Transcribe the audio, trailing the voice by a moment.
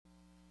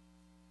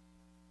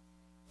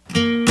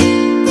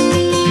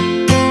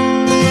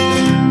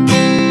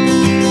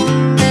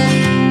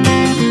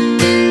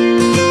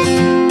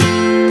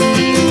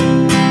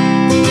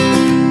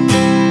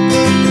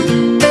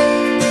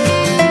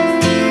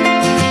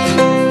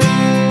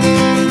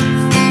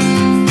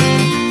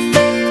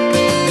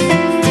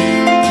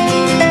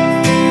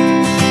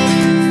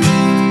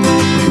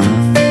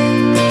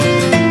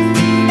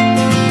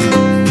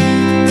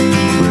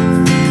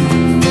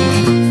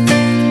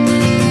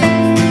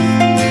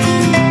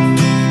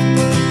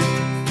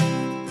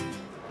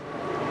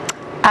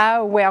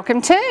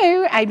welcome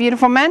to a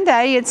beautiful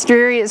Monday. It's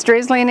dreary, it's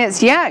drizzly, and it's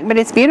yuck, but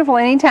it's beautiful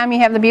anytime you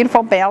have the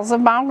beautiful Bells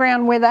of Ball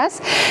Ground with us.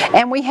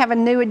 And we have a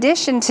new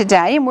edition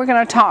today, and we're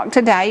going to talk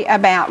today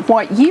about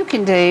what you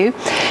can do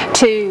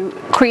to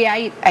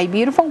create a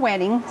beautiful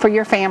wedding for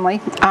your family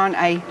on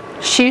a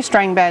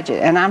shoestring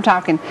budget. And I'm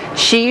talking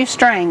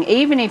shoestring.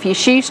 Even if your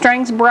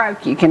shoestrings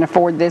broke, you can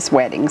afford this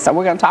wedding. So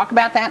we're going to talk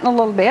about that in a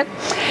little bit.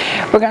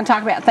 We're going to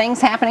talk about things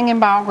happening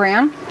in Ball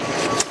Ground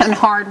and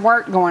hard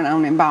work going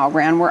on in Ball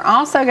Ground. We're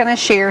also going to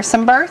share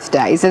some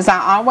birthdays, as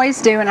I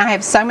always do, and I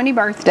have so many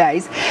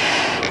birthdays.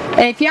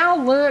 And if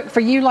y'all look,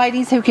 for you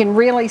ladies who can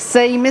really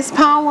see, Miss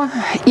Paula,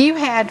 you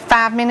had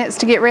 5 minutes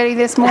to get ready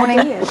this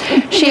morning.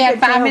 She had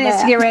 5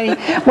 minutes to get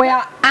ready.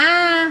 Well,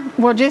 I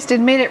will just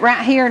admit it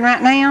right here and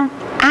right now.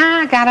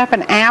 I got up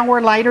an hour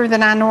later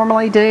than I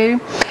normally do.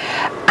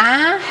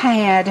 I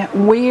had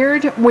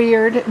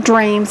weird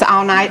dreams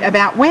all night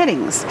about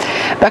weddings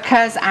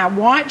because I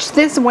watched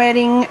this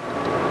wedding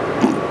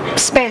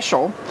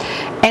special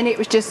and it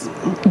was just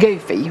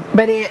goofy,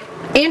 but it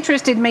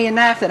interested me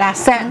enough that I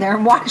sat there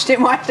and watched it.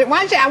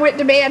 Once I went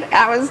to bed,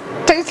 I was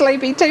too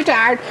sleepy, too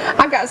tired.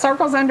 I've got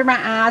circles under my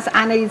eyes.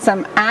 I need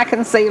some eye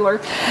concealer.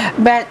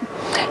 But,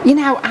 you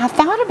know, I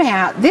thought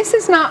about, this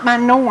is not my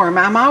norm.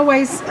 I'm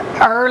always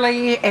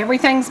early.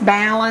 Everything's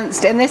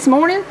balanced. And this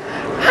morning,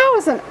 I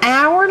was an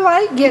hour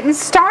late getting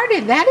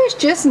started. That is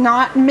just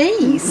not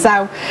me.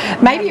 So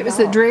maybe it was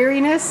the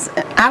dreariness.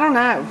 I don't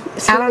know.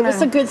 It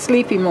was a good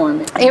sleepy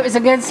morning. It was a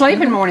good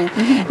sleeping morning.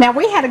 Now,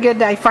 we had a good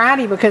day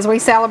Friday because we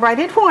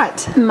celebrated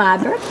what? My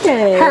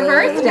birthday. Her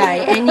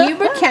birthday. And you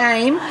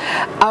became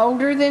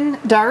older than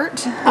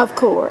dirt. Of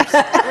course.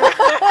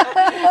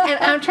 And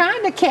I'm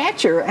trying to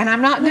catch her, and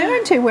I'm not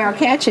doing too well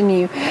catching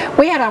you.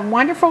 We had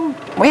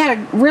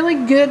a really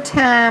good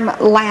time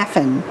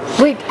laughing.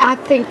 I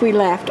think we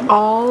laughed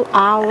all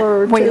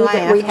hour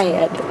that we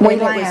had. We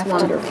laughed. It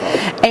was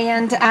wonderful.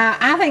 And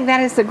I think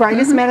that is the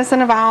greatest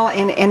medicine of all,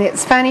 and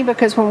it's funny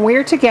because when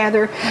we're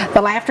together,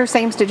 the laughter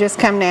seems to just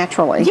come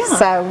naturally. Yeah.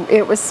 So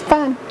it was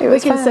fun. We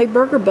can say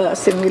burger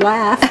bus and we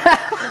laugh.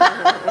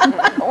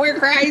 We're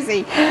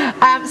crazy.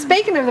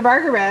 Speaking of the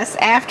burger bus,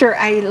 after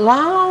a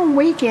long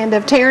weekend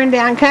of tearing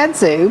down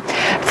kudzu,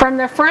 from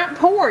the front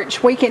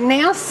porch we can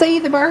now see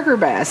the burger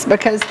bus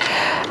because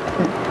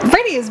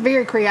Freddie is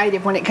very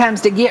creative when it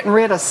comes to getting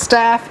rid of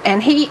stuff,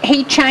 and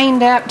he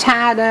chained up,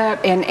 tied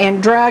up,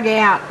 and drug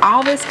out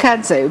all this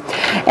kudzu.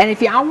 And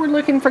if y'all were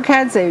looking for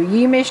kudzu,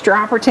 you missed your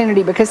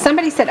opportunity because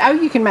somebody said, oh,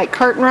 you can make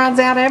curtain rods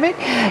out of it,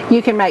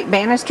 you can make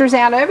banisters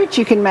out of it,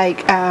 you can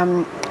make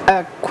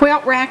a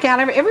quilt rack out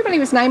of it. Everybody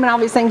was naming all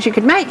these things you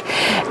could make,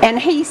 and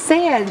he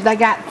said they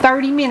got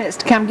 30 minutes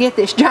to come get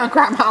this junk, or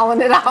I'm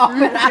hauling it off.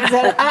 And I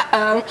said,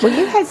 uh-oh. Well,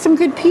 you had some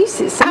good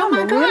pieces. Oh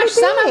my gosh,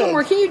 some of them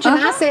were huge. And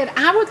I said,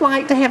 I would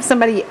like to have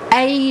somebody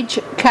age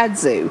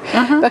kudzu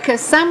because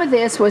some of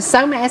this was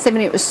so massive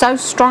and it was so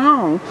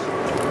strong.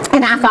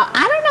 And I thought,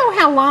 I don't know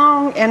how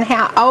long and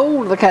how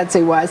old the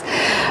kudzu was,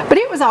 but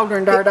it was older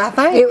than dirt, I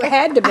think. It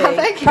had to be. I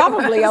think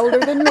probably older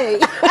than me.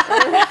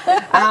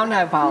 I don't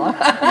know, Paula.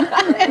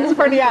 It's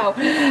pretty old.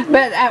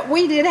 But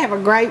we did have a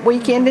great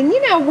weekend, and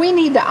you know, we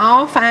need to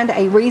all find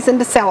a reason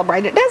to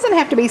celebrate. It doesn't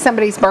have to be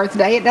somebody's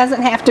birthday. It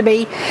doesn't have to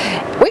be,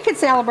 we could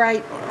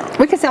celebrate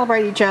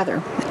each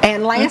other.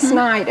 And last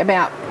night,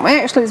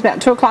 actually it was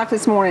about 2 o'clock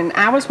this morning,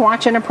 I was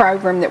watching a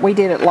program that we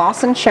did at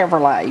Lawson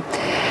Chevrolet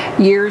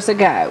years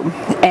ago.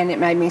 And it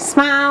made me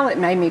smile, it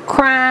made me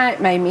cry,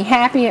 it made me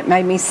happy, it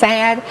made me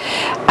sad.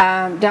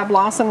 Dub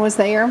Lawson was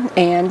there,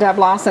 and Dub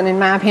Lawson, in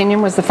my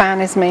opinion, was the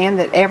finest man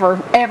that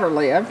ever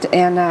lived.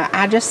 And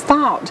I just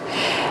thought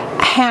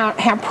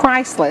how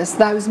priceless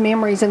those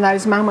memories and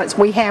those moments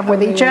we have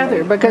with each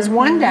other, because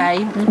one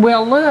day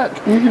we'll look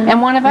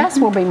and one of us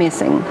will be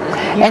missing.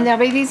 And there'll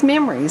be these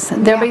memories.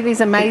 There'll be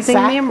these amazing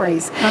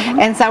memories.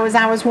 And so as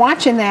I was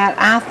watching that,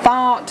 I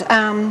thought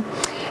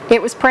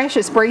it was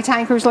precious. Bree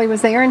Tankersley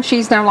was there, and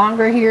she's no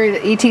longer here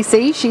at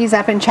ETC. She's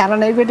up in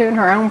Chattanooga doing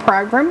her own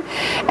program.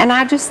 And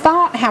I just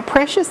thought how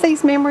precious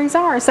these memories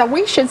are. So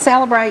we should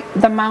celebrate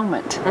the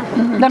moment.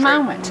 The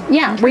moment.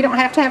 Yeah, we don't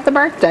have to have the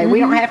birthday. We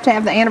don't have to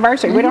have the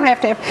anniversary. We don't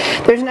have to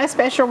have, there's no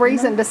special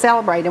reason to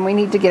celebrate, and we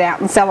need to get out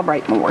and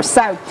celebrate more.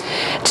 So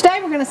today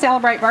we're going to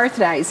celebrate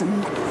birthdays.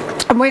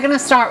 And we're going to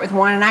start with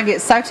one, and I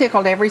get so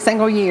tickled every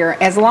single year.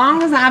 As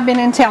long as I've been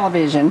in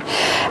television,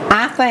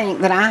 I think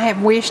that I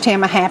have wished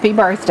him a happy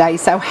birthday.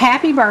 So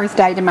happy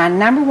birthday to my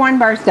 #1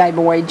 birthday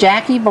boy,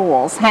 Jackie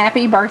Boyles.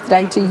 Happy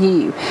birthday to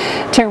you.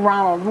 To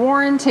Ronald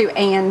Warren, to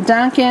Ann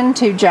Duncan,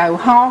 to Joe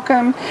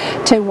Holcomb,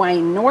 to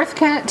Wayne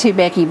Northcutt, to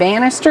Becky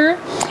Bannister,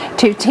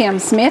 to Tim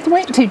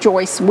Smithwick, to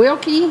Joyce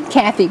Wilkie,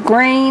 Kathy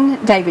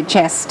Green, David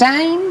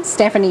Chastain,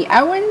 Stephanie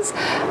Owens,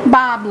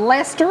 Bob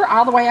Lester,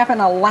 all the way up in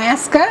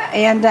Alaska,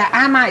 and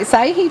I might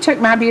say he took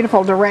my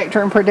beautiful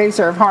director and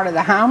producer of Heart of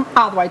the Home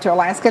all the way to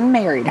Alaska and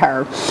married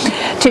her.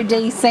 To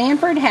Dee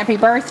Sanford, happy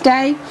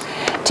birthday.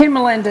 To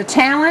Melinda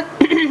Talent,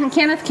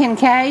 Kenneth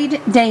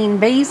Kincaid, Dean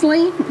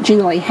Beasley,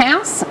 Julie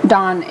House,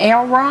 Don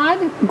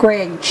Elrod,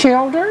 Greg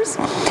Childers,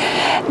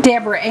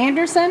 Deborah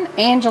Anderson,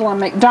 Angela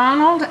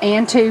McDonald,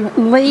 and to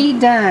Lee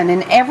Dunn.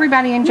 And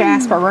everybody in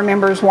Jasper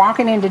remembers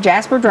walking into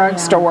Jasper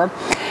Drugstore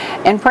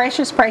and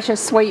precious,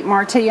 sweet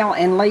Martell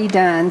and Lee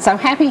Dunn. So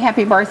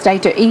happy birthday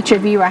to each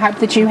of you. I hope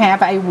that you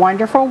have a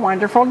wonderful,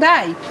 wonderful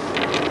day.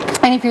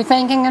 And if you're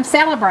thinking of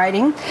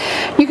celebrating,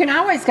 you can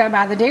always go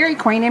by the Dairy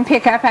Queen and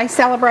pick up a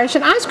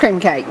celebration ice cream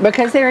cake,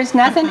 because there is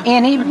nothing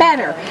any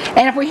better.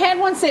 And if we had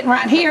one sitting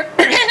right here,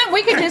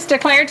 we could just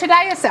declare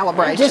today a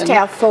celebration. Just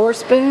have 4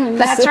 spoons.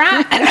 That's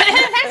right.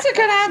 That's a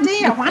good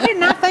idea. Why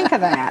didn't I think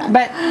of that?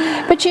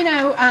 But you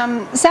know,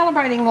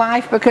 celebrating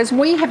life, because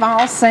we have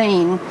all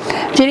seen,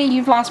 Jenny,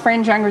 you've lost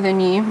friends younger than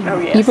you. Oh,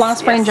 yes. You've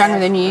lost friends younger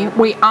than you.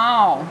 We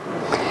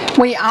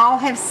all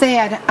have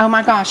said, oh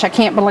my gosh, I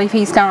can't believe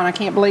he's gone, I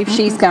can't believe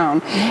she's gone.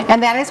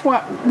 And that's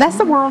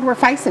the world we're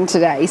facing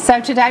today.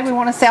 So today we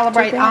want to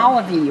celebrate all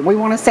of you. We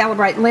want to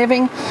celebrate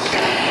living.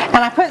 And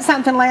I put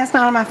something last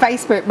night on my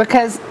Facebook,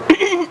 because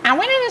I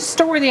went in a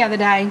store the other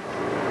day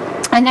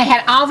and they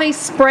had all these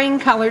spring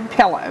colored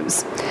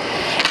pillows.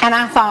 And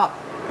I thought,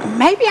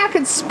 maybe I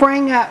could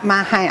spring up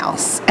my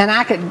house and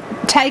I could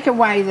take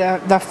away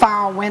the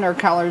fall winter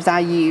colors I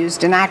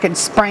used and I could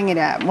spring it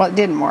up. Well, it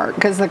didn't work,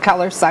 because the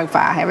color sofa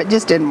I have, it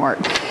just didn't work.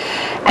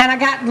 And I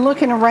got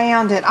looking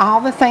around at all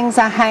the things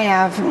I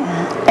have,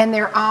 and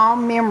they're all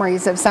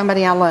memories of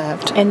somebody I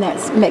loved. And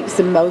that makes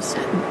the most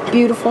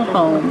beautiful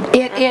home.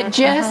 It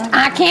just,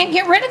 I can't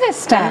get rid of this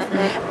stuff.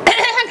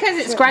 Because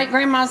it's great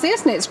grandma's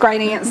this, and it's great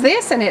aunt's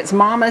this, and it's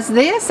mama's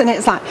this, and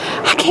it's like,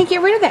 I can't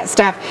get rid of that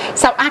stuff.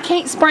 So I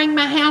can't spring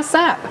my house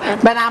up,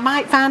 but I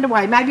might find a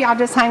way. Maybe I'll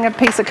just hang a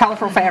piece of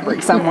colorful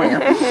fabric somewhere.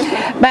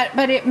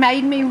 But it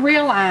made me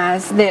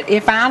realize that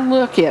if I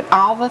look at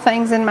all the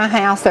things in my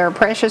house, there are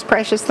precious,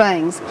 precious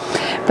things.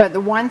 But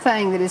the one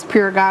thing that is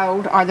pure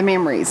gold are the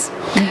memories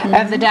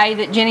of the day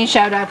that Jenny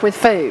showed up with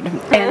food.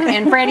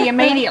 And Freddie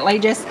immediately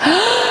just,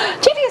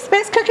 Jenny is the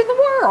best cook in the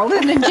world.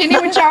 And then Jenny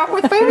would show up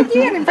with food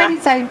again, and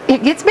Freddie'd say,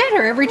 it gets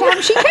better every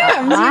time she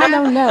comes. I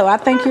don't know. I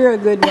think you're a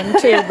good one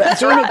too, but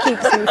Jenny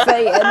keeps me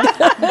fed.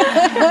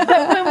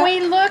 But when we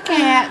look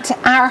at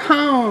our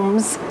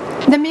homes,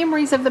 the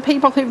memories of the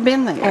people who've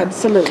been there.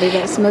 Absolutely.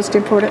 That's the most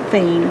important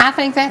thing. I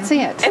think that's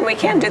it. And we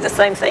can do the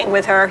same thing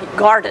with our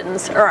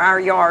gardens or our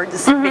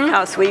yards,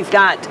 because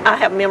I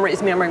have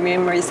memories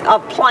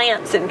of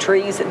plants and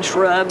trees and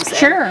shrubs.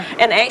 Sure.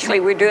 And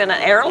actually we're doing an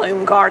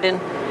heirloom garden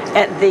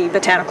at the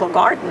Botanical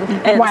Garden.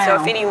 And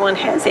so if anyone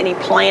has any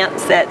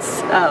plants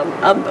that's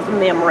of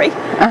memory,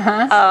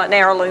 an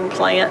heirloom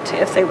plant,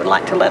 if they would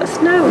like to let us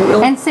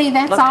know. And see,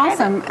 that's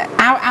awesome.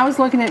 I was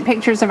looking at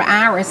pictures of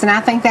iris, and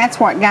I think that's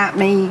what got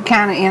me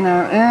kind of in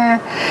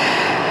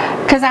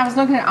because I was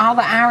looking at all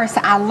the iris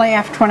I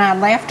left when I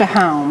left a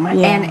home,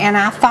 and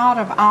I thought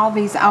of all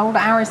these old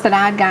iris that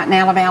I'd gotten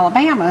out of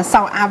Alabama.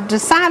 So I've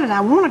decided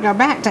I want to go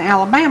back to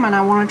Alabama, and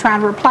I want to try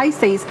to replace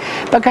these,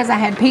 because I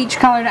had peach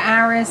colored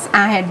iris,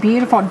 I had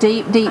beautiful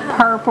deep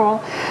purple,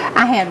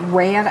 I had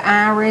red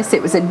iris,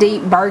 it was a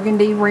deep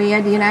burgundy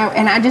red, you know,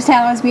 and I just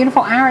had those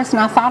beautiful iris, and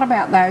I thought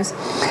about those.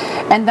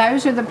 And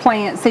those are the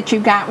plants that you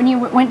got when you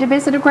went to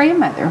visit a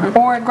grandmother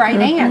or a great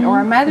aunt or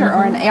a mother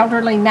or an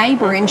elderly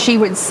neighbor, and she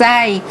would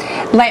say,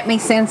 let me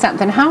send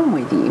something home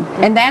with you.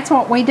 And that's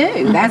what we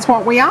do. That's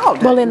what we all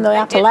do. Well, in the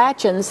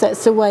Appalachians,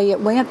 that's the way it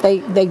went.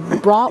 They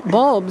brought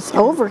bulbs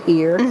over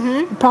here,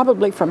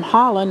 probably from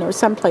Holland or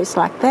someplace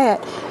like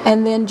that,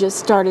 and then just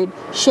started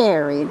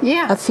sharing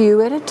a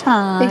few at a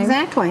time.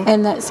 Exactly.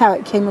 And that's how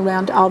it came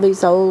around to all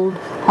these old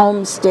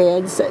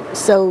homesteads that's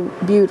so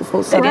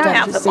beautiful. They didn't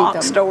have the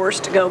box stores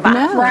to go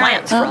buy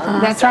plants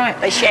from. That's right.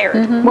 They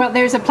shared. Well,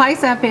 there's a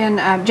place up in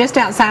just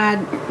outside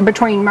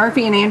between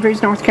Murphy and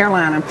Andrews, North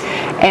Carolina,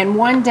 and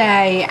one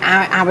day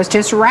I was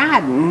just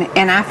riding,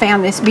 and I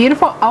found this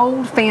beautiful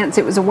old fence.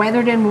 It was a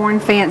weathered and worn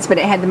fence, but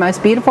it had the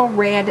most beautiful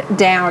red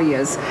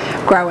dahlias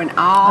growing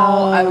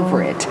all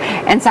over it.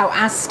 And so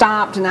I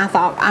stopped, and I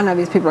thought, I know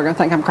these people are going to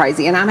think I'm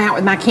crazy, and I'm out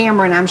with my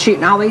camera, and I'm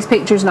shooting all these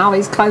pictures and all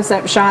these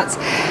close-up shots,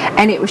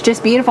 and it was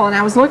just beautiful. And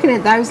I was looking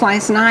at those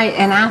last night,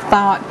 and I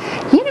thought,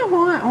 you know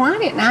what, why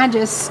didn't I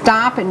just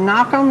stop and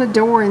knock on the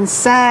door and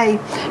say,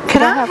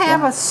 could I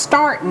have a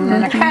starting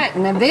and a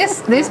cutting of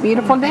this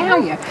beautiful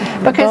dahlia?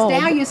 Because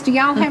dahlias, do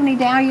y'all have any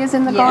dahlias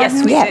in the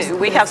garden? Yes, we do.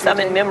 We have some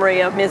in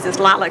memory of Mrs.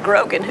 Lila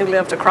Grogan, who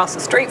lived across the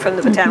street from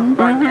the Botanical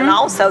Garden, and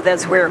also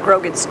that's where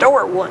Grogan's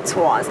store once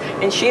was,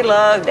 and she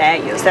loved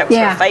dahlias. That was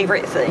her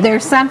favorite thing.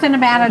 There's something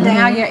about a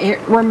dahlia, it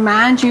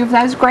reminds you of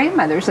those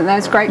grandmothers and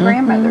those great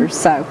grandmothers.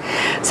 So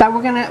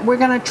we're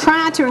gonna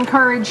try to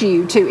encourage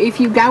you to, if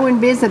you go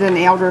and visit an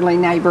elderly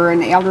neighbor, neighbor,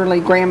 an elderly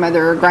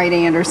grandmother or great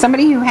aunt, or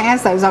somebody who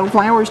has those old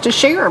flowers to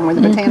share them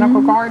with the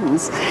botanical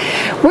gardens.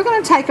 We're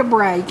going to take a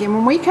break, and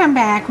when we come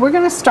back, we're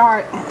going to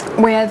start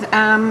with,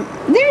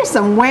 there's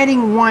some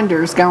wedding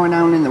wonders going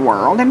on in the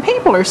world, and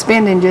people are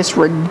spending just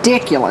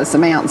ridiculous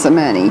amounts of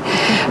money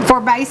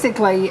for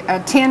basically a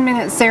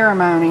 10-minute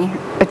ceremony,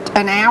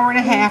 an hour and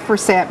a half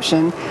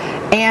reception.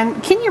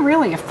 And can you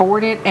really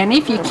afford it? And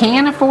if you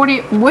can afford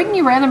it, wouldn't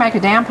you rather make a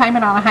down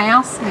payment on a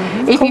house?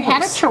 If you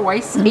had a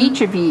choice, each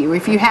of you,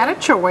 if you had a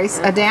choice,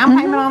 a down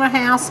payment on a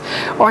house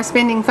or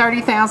spending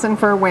 $30,000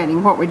 for a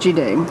wedding, what would you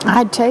do?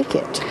 I'd take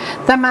it.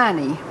 The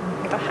money.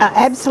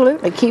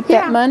 Absolutely. Keep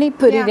that money,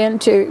 put it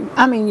into,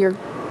 I mean,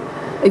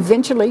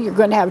 eventually you're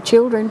going to have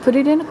children, put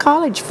it in a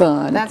college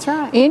fund. That's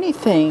right.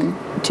 Anything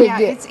to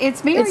get.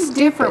 It's very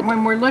different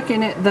when we're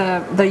looking at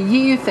the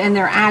youth and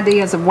their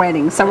ideas of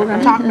weddings. So we're going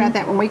to talk about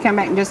that when we come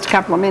back in just a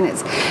couple of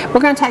minutes.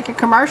 We're going to take a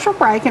commercial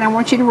break, and I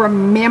want you to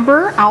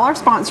remember all our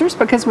sponsors,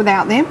 because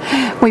without them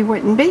we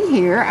wouldn't be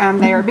here.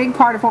 They are a big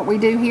part of what we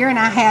do here. And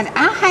I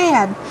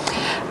had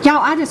y'all,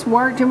 I just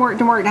worked and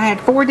worked and worked. I had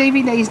 4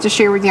 DVDs to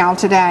share with y'all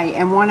today,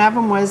 and one of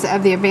them was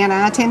of the event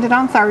I attended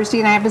on Thursday.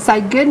 And I have to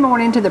say good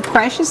morning to the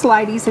precious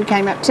ladies who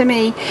came up to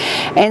me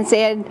and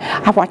said,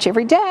 I watch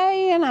every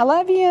day, and I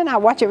love you, and I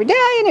watch every day,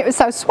 and it was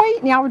so sweet,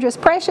 and y'all were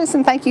just precious,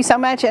 and thank you so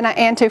much.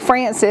 And to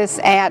Francis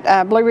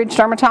at Blue Ridge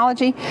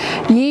Dermatology,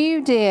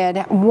 you did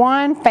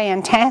one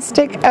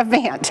fantastic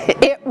event.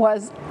 It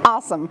was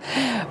awesome.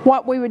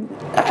 What we would,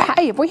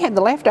 hey, if we had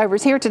the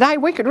leftovers here today,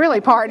 we could really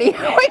party.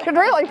 We could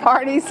really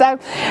party. So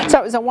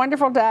it was a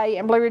wonderful day.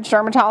 And Blue Ridge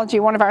Dermatology,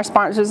 one of our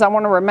sponsors, I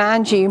want to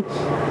remind you,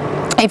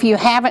 if you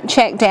haven't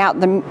checked out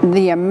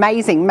the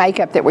amazing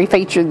makeup that we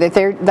featured that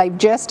they've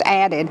just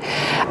added,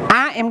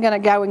 I am going to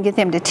go and get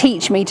them to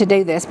teach me to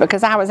do this,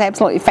 because I was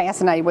absolutely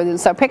fascinated with it.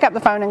 So pick up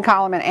the phone and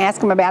call them and ask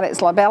them about it.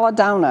 It's La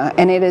Belladonna,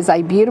 and it is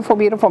a beautiful,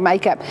 beautiful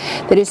makeup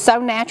that is so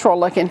natural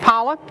looking.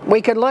 Paula,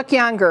 we could look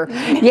younger.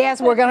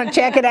 Yes, we're going to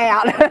check it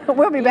out.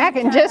 We'll be back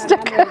in just a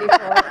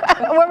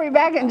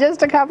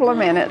couple of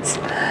minutes.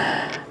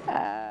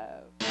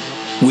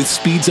 With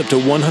speeds up to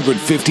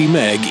 150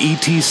 meg,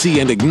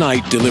 ETC and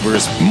Ignite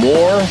delivers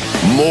more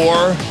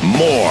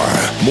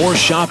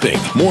shopping,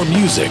 more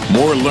music,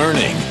 more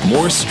learning,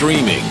 more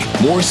streaming,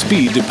 more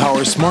speed to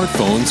power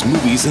smartphones,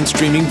 movies, and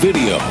streaming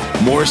video,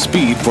 more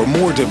speed for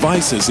more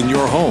devices in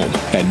your home,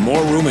 and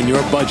more room in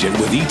your budget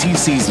with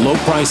ETC's low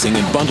pricing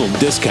and bundled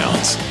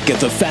discounts. Get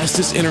the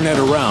fastest internet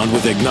around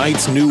with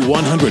Ignite's new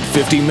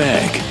 150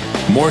 meg.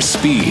 More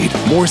speed,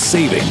 more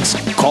savings.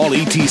 Call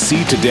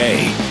ETC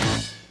today.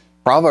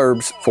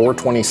 Proverbs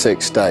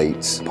 4:26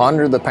 states,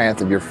 "Ponder the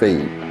path of your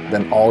feet,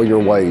 then all your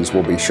ways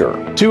will be sure."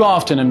 Too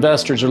often,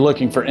 investors are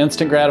looking for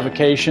instant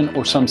gratification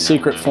or some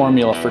secret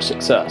formula for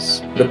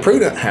success. The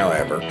prudent,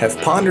 however,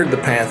 have pondered the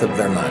path of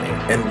their money,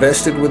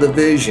 invested with a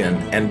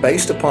vision, and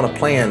based upon a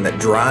plan that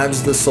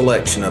drives the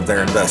selection of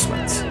their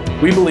investments.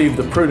 We believe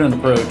the prudent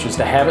approach is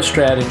to have a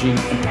strategy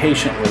and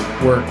patiently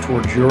work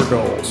towards your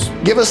goals.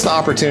 Give us the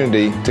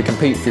opportunity to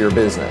compete for your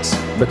business,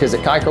 because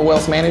at Kiker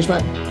Wealth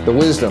Management, the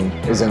wisdom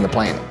is in the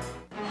planning.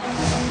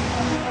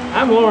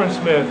 I'm Lawrence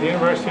Smith,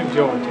 University of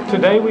Georgia.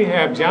 Today we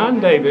have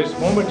John Davis,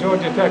 former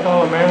Georgia Tech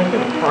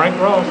All-American, Frank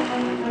Ross,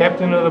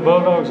 captain of the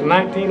Bulldogs'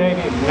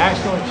 1980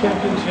 National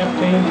Championship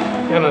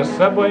team, in a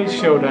Subway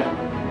showdown.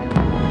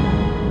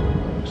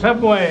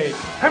 Subway.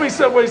 How many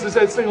Subways does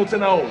Ed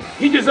Singleton own?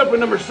 He just up at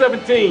number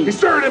 17. He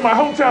started in my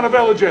hometown of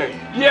Appalachia.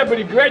 Yeah, but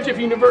he graduated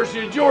from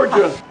University of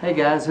Georgia. Hey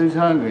guys, who's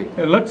hungry?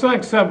 It looks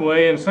like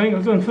Subway and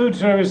Singleton Food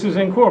Services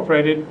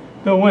Incorporated,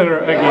 the winner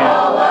again.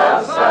 All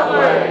love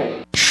Subway.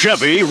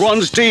 Chevy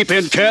runs deep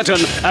in Canton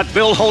at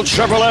Bill Holt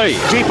Chevrolet.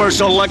 Deeper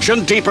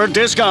selection, deeper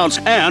discounts,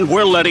 and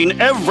we're letting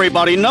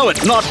everybody know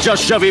it. Not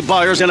just Chevy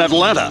buyers in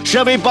Atlanta.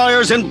 Chevy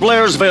buyers in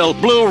Blairsville,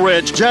 Blue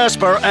Ridge,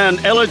 Jasper, and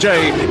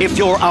Ellijay. If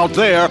you're out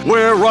there,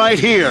 we're right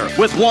here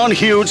with one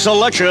huge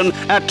selection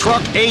at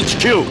Truck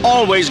HQ.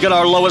 Always get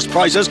our lowest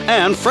prices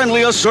and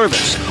friendliest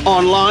service.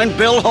 Online,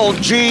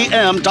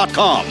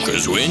 BillHoltGM.com.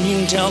 'Cause when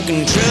you're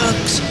talking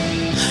trucks,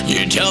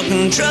 you're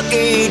talking Truck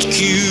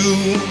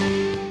HQ.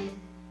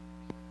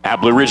 At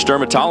Blue Ridge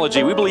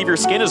Dermatology, we believe your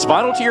skin is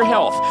vital to your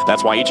health.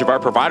 That's why each of our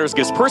providers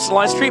gives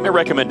personalized treatment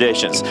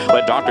recommendations.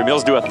 Let Dr.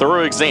 Mills do a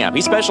thorough exam.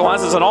 He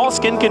specializes in all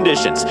skin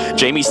conditions.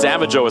 Jamie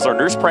Savageau is our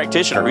nurse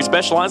practitioner who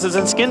specializes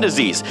in skin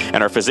disease.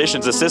 And our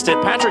physician's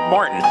assistant, Patrick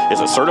Martin,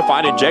 is a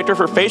certified injector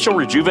for facial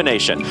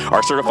rejuvenation.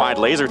 Our certified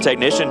laser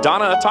technician,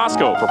 Donna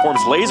Atosco,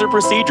 performs laser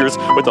procedures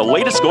with the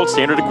latest gold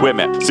standard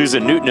equipment.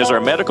 Susan Newton is our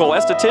medical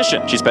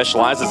esthetician. She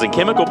specializes in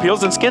chemical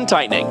peels and skin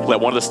tightening. Let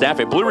one of the staff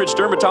at Blue Ridge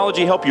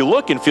Dermatology help you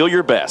look and feel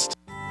your best.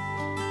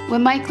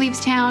 When Mike leaves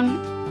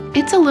town,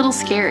 it's a little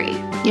scary.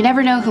 You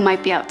never know who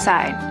might be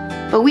outside.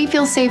 But we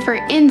feel safer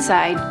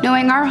inside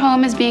knowing our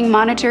home is being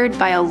monitored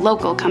by a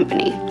local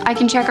company. I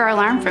can check our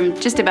alarm from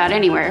just about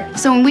anywhere,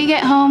 so when we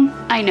get home,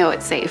 I know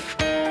it's safe.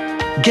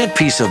 Get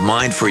peace of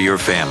mind for your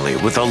family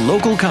with a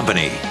local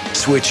company.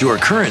 Switch your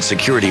current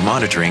security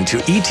monitoring to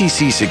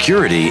ETC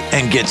Security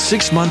and get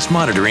 6 months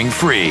monitoring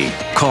free.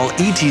 Call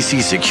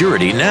ETC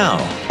Security now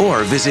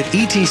or visit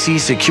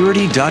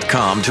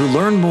etcsecurity.com to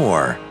learn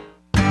more.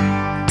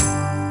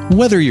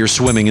 Whether you're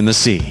swimming in the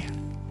sea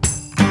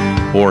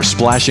or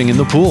splashing in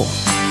the pool,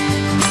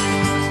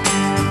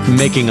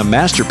 making a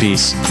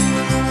masterpiece,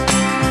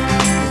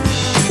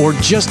 or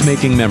just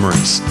making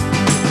memories,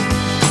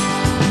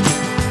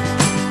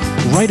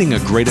 writing a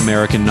great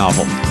American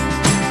novel,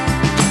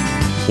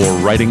 or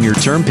writing your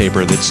term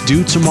paper that's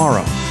due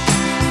tomorrow.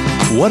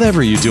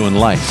 Whatever you do in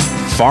life,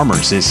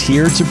 Farmers is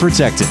here to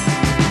protect it.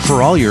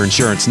 For all your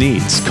insurance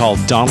needs, call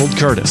Donald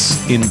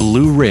Curtis in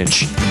Blue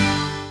Ridge.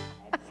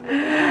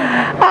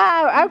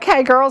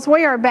 Okay, girls,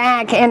 we are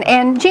back,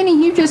 and Jenny,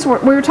 we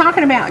were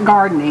talking about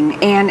gardening,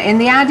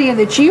 and the idea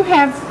that you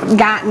have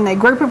gotten a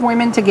group of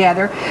women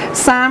together,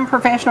 some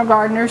professional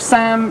gardeners,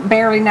 some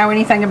barely know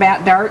anything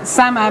about dirt,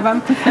 some of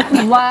them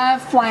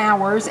love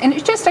flowers, and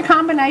it's just a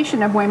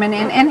combination of women.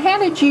 And how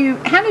did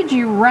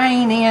you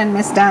rein in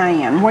Miss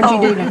Diane? What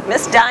did you do?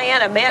 Miss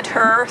Diane, I met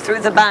her through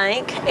the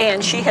bank,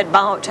 and she had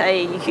bought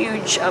a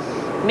huge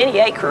many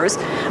acres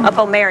up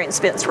on Marion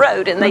Spence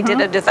Road, and they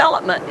did a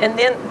development, and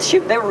then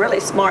they were really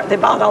smart. They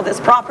bought all this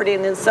property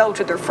and then sold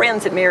to their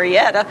friends in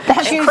Marietta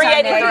and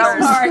created their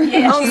own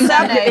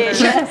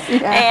subdivision.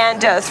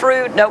 And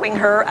through knowing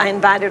her, I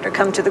invited her to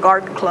come to the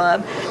garden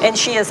club, and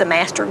she is a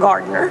master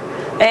gardener.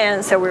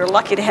 And so we were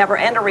lucky to have her,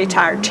 and a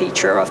retired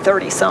teacher of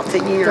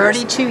 30-something years.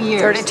 32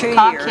 years. 32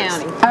 Cobb years.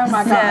 County. Oh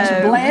my gosh,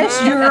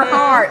 bless your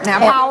heart. Now,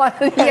 Paula,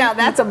 yeah,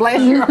 that's a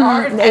bless your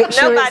heart.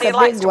 Nobody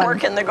likes to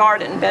work in the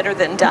garden better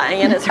than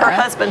Diane. It's her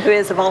husband, who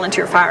is a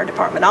volunteer fire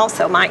department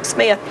also, Mike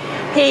Smith.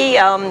 He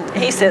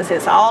says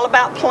it's all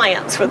about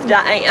plants with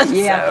Diane.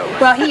 Yeah. So.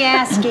 Well, he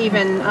asked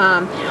even,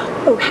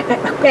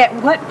 at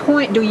what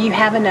point do you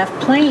have enough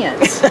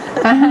plants?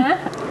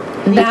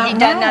 He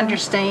doesn't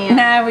understand.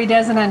 No, he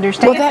doesn't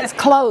understand. Well, that's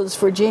clothes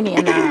for Jenny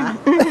and I.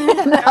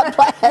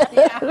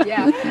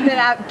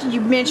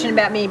 You mentioned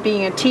about me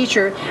being a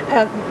teacher.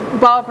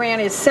 Ball Ground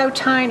is so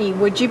tiny.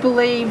 Would you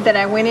believe that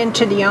I went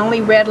into the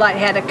only red light,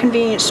 had a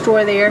convenience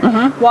store there,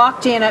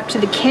 walked in up to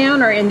the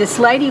counter, and this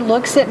lady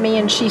looks at me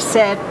and she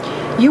said,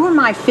 "You were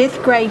my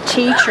 5th grade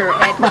teacher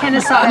at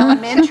Kennesaw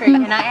Elementary."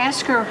 And I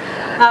asked her,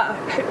 I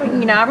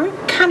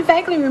kind of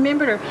vaguely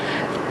remembered her.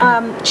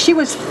 She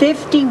was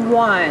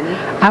 51,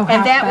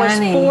 and that was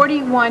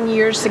 41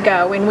 years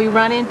ago, and we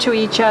run into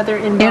each other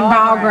in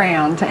Ball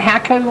Ground. How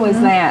cool is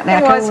that?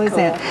 How cool is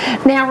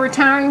that? Now,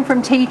 retiring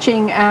from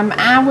teaching,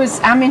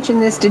 I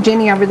mentioned this to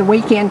Jenny over the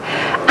weekend.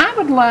 I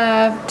would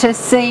love to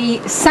see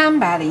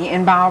somebody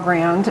in Ball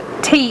Ground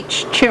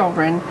teach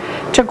children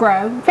to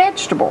grow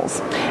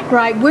vegetables.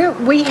 Right.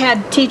 We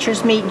had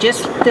teachers meet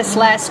just this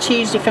last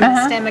Tuesday from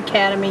the STEM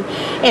Academy,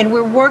 and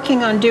we're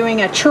working on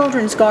doing a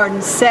children's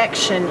garden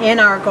section in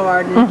our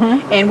garden,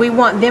 and we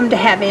want them to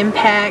have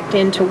impact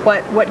into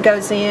what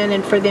goes in,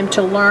 and for them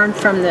to learn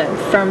from the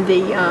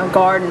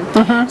garden.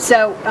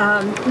 So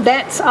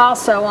that's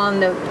also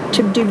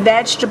to do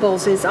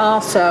vegetables is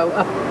also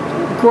a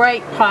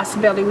great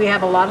possibility. We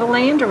have a lot of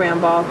land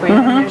around Ball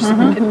Ground,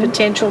 and there's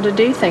potential to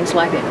do things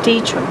like that,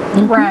 teach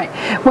them. Right.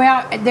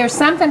 Well, there's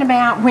something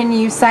about when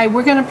you say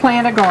we're going to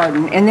plant a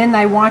garden, and then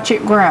they watch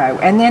it grow,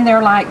 and then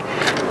they're like,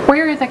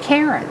 where are the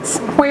carrots?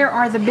 Where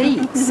are the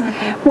beets?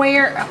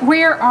 Where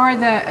are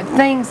the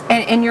things?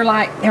 And you're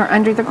like, they're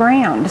under the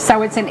ground.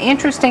 So it's an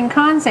interesting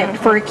concept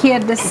for a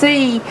kid to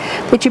see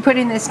that you put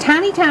in this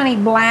tiny, tiny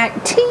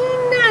black,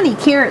 teeny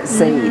carrot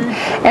seed.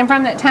 And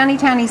from that tiny,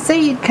 tiny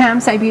seed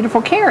comes a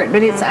beautiful carrot,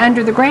 but it's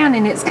under the ground,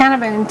 and it's kind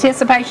of an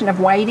anticipation of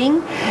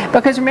waiting.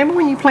 Because remember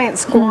when you plant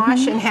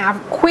squash and how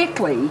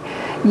quickly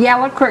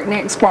yellow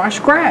crookneck squash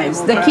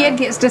grows. The kid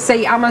gets to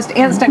see almost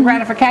instant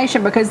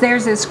gratification because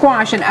there's this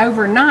squash, and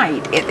overnight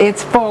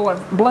it's full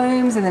of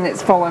blooms, and then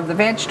it's full of the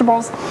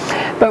vegetables.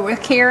 But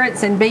with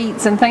carrots and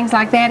beets and things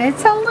like that,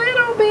 it's a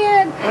little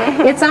bit,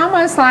 it's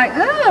almost like,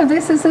 oh,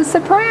 this is a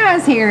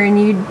surprise here, and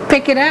you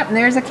pick it up and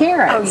there's a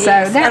carrot. Oh, yes.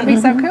 So that would be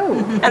so cool.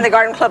 And the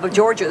Garden Club of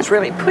Georgia is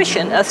really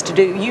pushing us to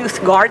do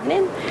youth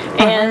gardening,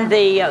 and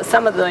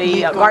some of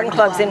the garden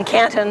clubs in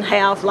Canton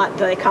have, like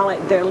they call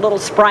it, their little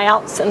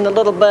sprouts and the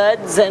little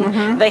buds,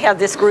 and they have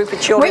this group of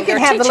children. We could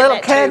have the little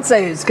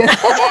kudzus.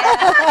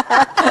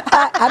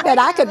 I bet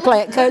I could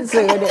plant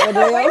kudzu in it.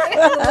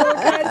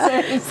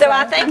 So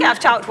I think I've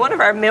talked one of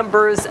our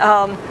members,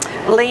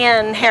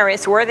 Lynn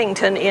Harris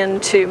Worthington,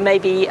 into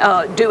maybe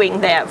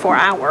doing that for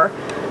our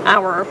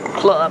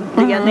club,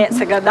 the Annette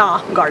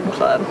Sagada Garden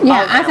Club.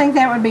 Yeah, I think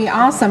that would be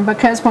awesome,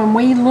 because when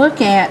we look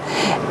at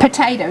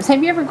potatoes,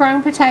 have you ever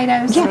grown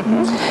potatoes?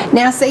 Yeah.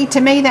 Now, see, to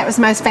me, that was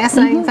the most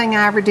fascinating thing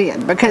I ever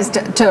did, because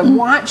to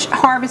watch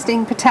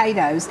harvesting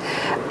potatoes,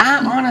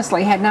 I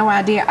honestly had no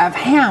idea of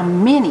how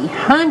many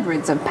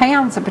hundreds of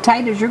pounds of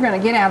potatoes you're going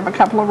to get out of a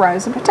couple of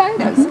rows of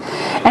potatoes.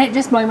 And it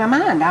just blew my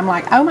mind. I'm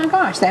like, oh my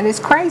gosh, that is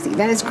crazy.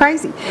 That is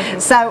crazy.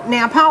 So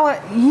now,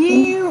 Paula,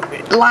 you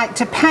like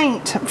to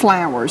paint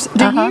flowers.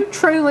 Do you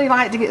truly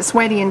like to get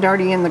sweaty and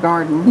dirty in the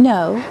garden?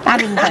 No. I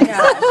didn't think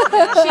so.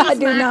 I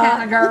do not.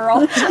 Kind of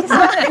girl.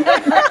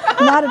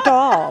 Not at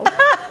all.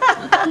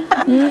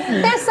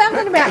 There's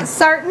something about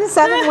certain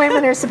Southern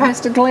women are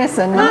supposed to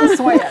glisten, not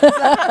sweat. So,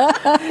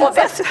 Well,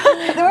 that's,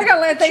 we're going to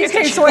let these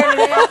two sweat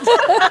it out.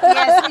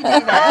 Yes, we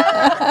do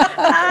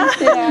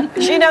that.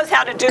 She knows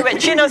how to do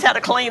it. She knows how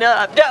to clean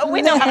up.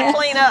 We know how to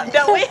clean up,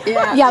 don't we?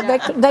 Yeah,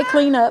 they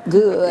clean up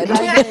good.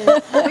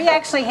 We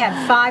actually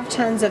have 5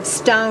 tons of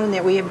stone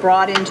that we have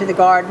brought into the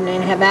garden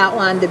and have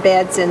outlined the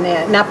beds in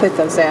that. And I put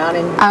those out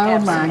and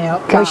have some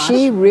help. Because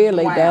she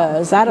really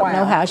does. I don't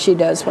know how she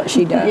does what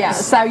she does. Yeah,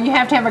 so you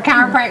have to have a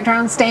chiropractor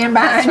on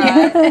standby.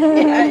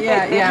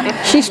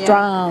 Yeah. She's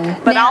strong.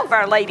 But all of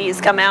our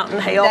ladies come out and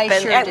help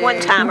at one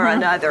time or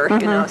another. You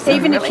know, so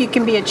even really. if you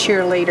can be a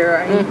cheerleader.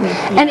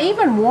 And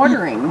even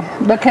watering,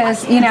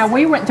 because, you know,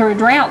 we went through a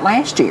drought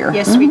last year.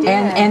 Yes, we did.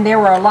 And there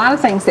were a lot of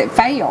things that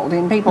failed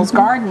in people's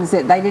gardens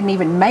that they didn't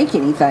even make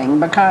anything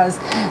because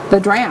the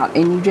drought,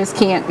 and you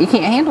can't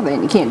handle that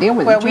and you can't deal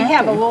with it. Well, we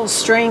have a little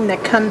stream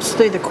that comes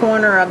through the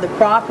corner of the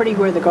property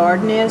where the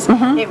garden is.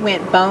 It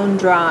went bone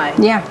dry.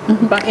 Yeah.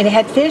 But it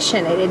had fish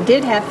in it. It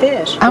did have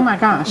fish. Oh my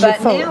gosh.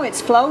 But now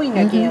it's flowing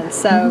again.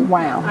 So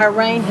wow. Our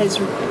rain has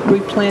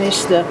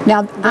replenished the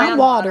Now I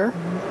water.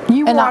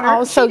 You and water. I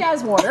also, she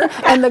does water.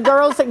 And the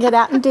girls that get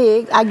out and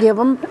dig, I give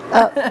them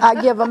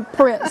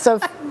prints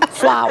of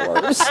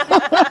flowers.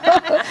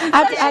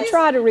 I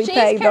try to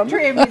repay them.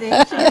 Contributing.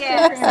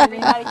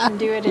 Everybody can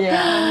do it in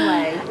their own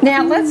way.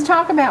 Now let's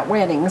talk about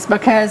weddings,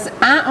 because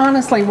I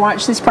honestly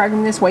watched this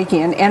program this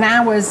weekend and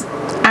I was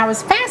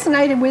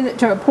fascinated with it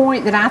to a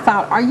point that I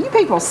thought, are you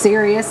people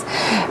serious?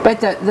 But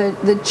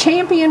the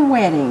champion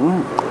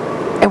wedding,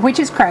 which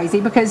is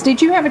crazy, because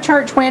did you have a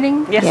church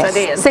wedding? Yes, I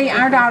did. See,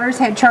 our daughters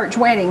had church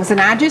weddings,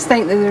 and I just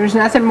think that there's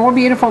nothing more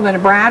beautiful than a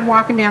bride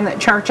walking down that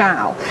church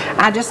aisle.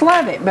 I just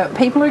love it, but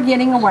people are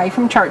getting away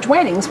from church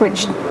weddings,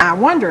 which I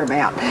wonder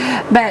about.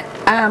 But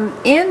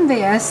in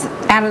this,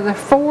 out of the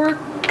 4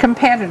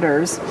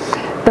 competitors,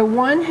 the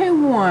one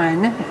who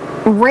won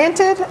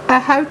rented a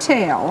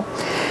hotel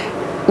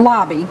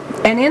lobby,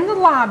 and in the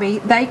lobby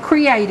they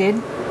created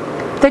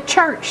the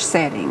church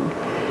setting.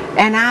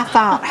 And I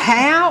thought,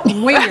 how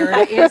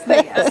weird is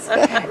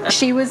this?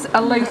 She was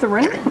a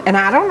Lutheran, and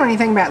I don't know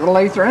anything about the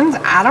Lutherans.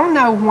 I don't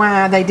know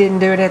why they didn't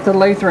do it at the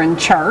Lutheran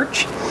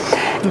church.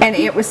 And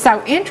it was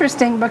so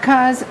interesting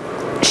because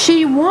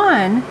she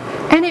won,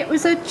 and it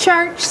was a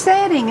church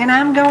setting. And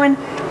I'm going,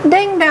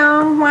 ding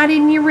dong, why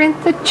didn't you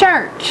rent the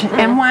church?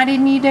 And why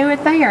didn't you do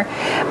it there?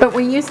 But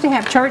we used to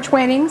have church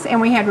weddings,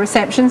 and we had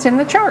receptions in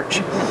the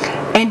church.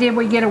 And did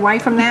we get away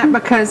from that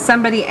because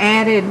somebody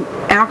added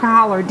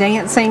alcohol or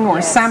dancing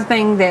or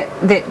something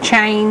that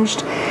changed?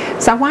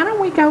 So why don't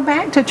we go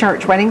back to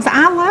church weddings?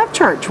 I love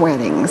church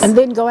weddings. And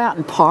then go out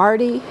and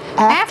party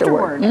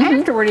afterward.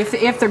 Afterward.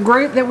 If the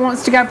group that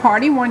wants to go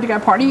party wanted to go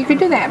party, you could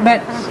do that.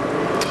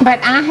 But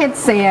I had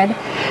said,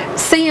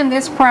 seeing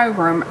this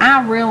program,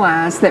 I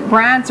realized that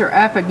brides are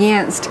up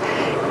against,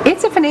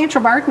 it's a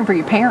financial burden for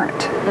your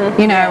parent,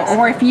 you know,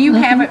 or if you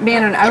haven't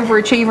been an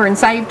overachiever and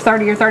saved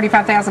 $30,000 or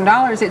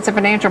 $35,000, it's a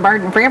financial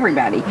burden for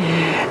everybody.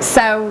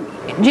 So,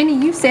 Jenny,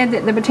 you said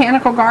that the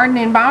Botanical Garden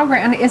in Ball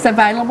Ground is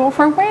available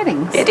for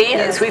weddings. It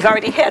is. We've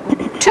already had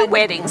 2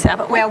 weddings,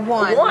 haven't we? Well,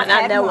 one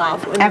I know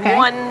of.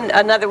 Okay.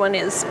 Another one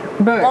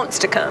wants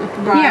to come.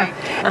 Right.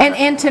 Yeah.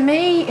 And to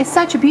me, it's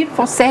such a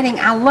beautiful setting.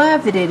 I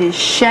love that it is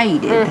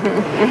shaded.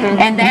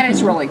 And that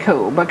is really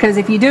cool, because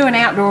if you do an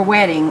outdoor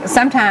wedding,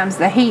 sometimes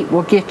the heat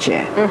will get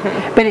you.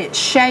 But it's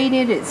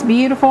shaded, it's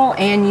beautiful,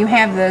 and you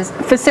have the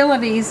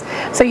facilities,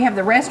 so you have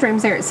the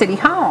restrooms there at City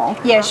Hall.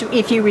 Yes,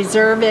 if you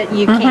reserve it,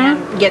 you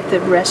can get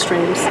the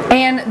restrooms.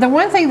 And the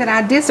one thing that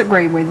I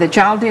disagree with that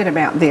y'all did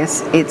about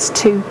this, it's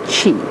too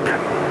cheap.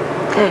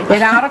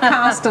 It ought to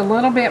cost a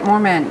little bit more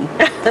money.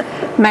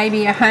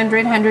 Maybe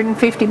 $100,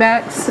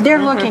 $150.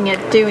 They're looking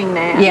at doing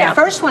that. Yeah. The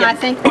first one I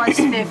think was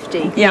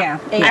 $50. Yeah.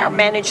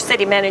 Our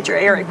city manager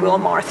Eric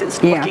Wilmarth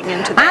is looking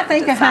into that. I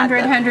think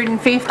 $100,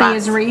 $150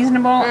 is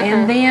reasonable.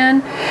 And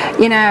then,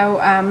 you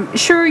know,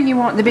 sure, you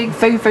want the big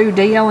foo-foo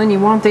deal, and you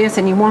want this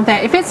and you want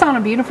that. If it's on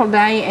a beautiful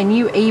day and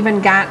you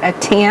even got a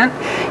tent,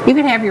 you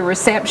can have your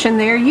reception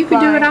there. You could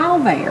do it all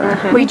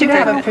there. We do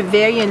have a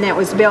pavilion that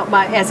was built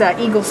as an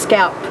Eagle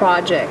Scout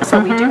project.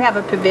 So we do have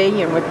a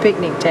pavilion with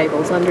picnic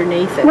tables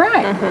underneath it.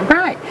 Right,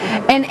 right.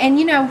 And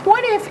you know,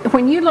 what if,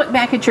 when you look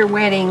back at your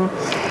wedding,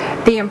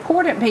 the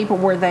important people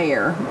were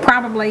there,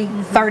 probably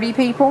 30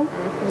 people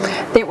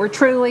that were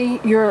truly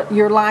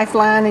your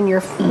lifeline and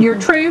your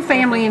true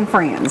family and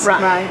friends.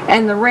 Right.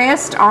 And the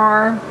rest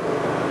are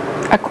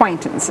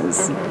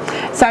acquaintances.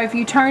 So if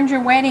you turned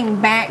your wedding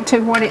back to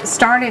what it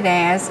started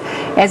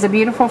as a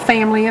beautiful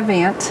family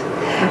event,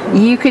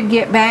 you could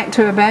get back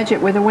to a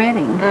budget with a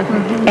wedding.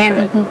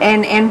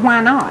 And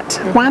why not?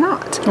 Why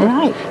not?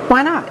 Right.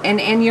 Why not?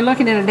 And you're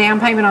looking at a down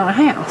payment on a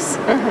house,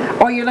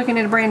 or you're looking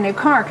at a brand new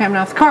car coming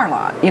off the car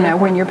lot, you know,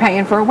 when you're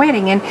paying for a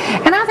wedding. And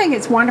I think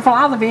it's wonderful.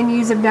 All the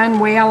venues have done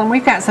well, and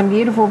we've got some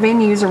beautiful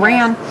venues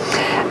around.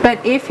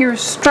 But if you're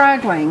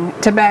struggling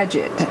to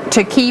budget,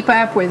 to keep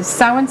up with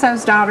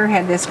so-and-so's daughter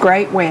had this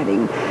great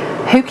wedding,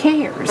 who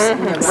cares?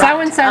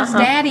 So-and-so's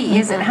daddy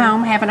is at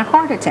home having a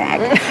heart attack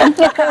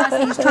because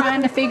he's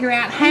trying to figure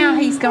out how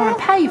he's going to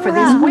pay for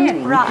this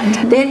wedding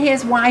that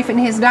his wife and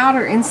his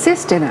daughter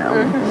insisted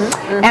on.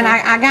 And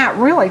I got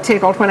really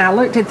tickled when I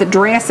looked at the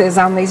dresses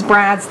on these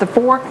brides, the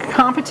 4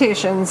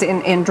 competitions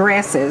in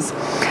dresses.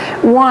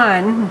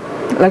 One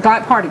looked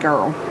like party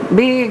girl,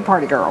 big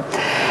party girl.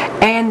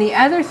 And the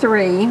other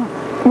 3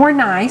 were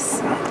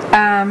nice,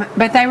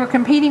 but they were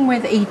competing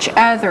with each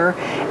other,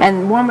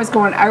 and one was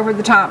going over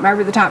the top,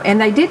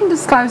 and they didn't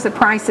disclose the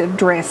price of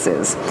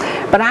dresses.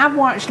 But I've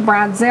watched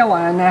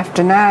Bridezilla enough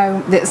to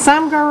know that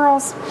some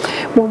girls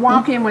will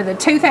walk in with a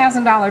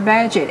 $2,000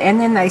 budget, and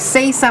then they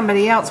see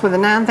somebody else with a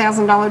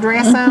 $9,000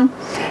 dress on,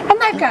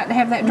 and they've got to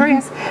have that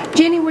dress.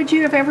 Jenny, would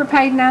you have ever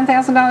paid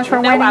 $9,000 for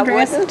a wedding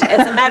dress? No, I wouldn't.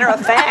 As a matter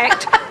of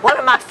fact, one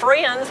of my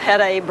friends had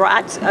a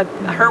bride's,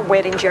 her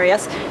wedding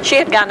dress. She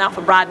had gotten off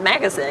a Bride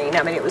magazine.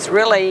 I mean, it was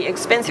really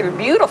expensive and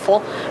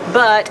beautiful,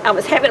 but I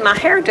was having my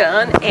hair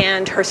done,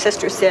 and her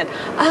sister said,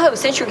 "Oh,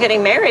 since you're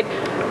getting married,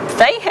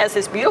 Faye has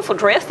this beautiful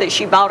dress that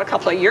she bought a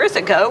couple of years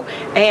ago,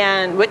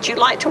 and would you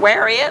like to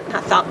wear it?" And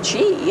I thought,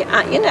 gee,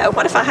 you know,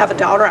 what if I have a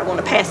daughter I want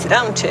to pass it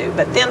on to?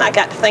 But then I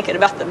got to thinking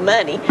about the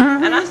money,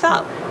 and I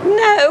thought,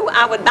 no,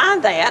 I would buy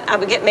that. I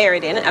would get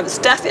married in it. I would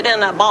stuff it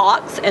in a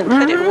box and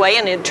put it away,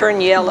 and it'd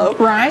turn yellow.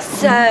 Right.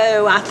 So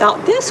I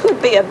thought this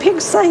would be a big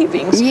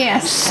savings.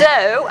 Yes. So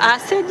I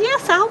said,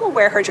 yes, I will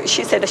wear her dress.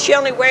 She said she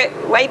only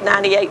weighed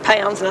 98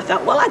 pounds, and I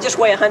thought, well, I just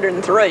weigh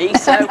 103,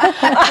 so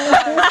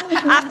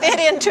I fit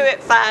into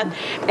it fine,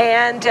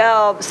 and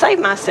saved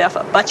myself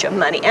a bunch of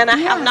money. And I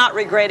have not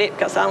regretted it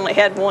because I only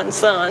had one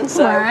son.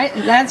 So, right,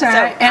 that's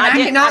right. So and I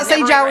cannot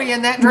see Joey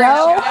in that dress.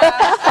 No.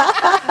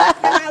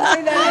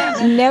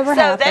 Never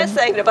so happened. that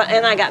saved a bunch.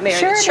 And I got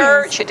married at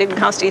church. It didn't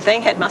cost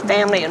anything. Had my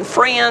family and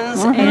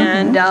friends,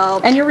 and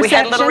your we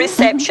had a little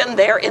reception? reception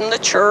there in the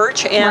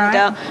church.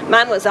 And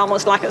mine was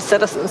almost like a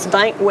Citizens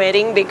Bank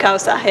wedding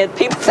because I had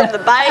people from the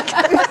bank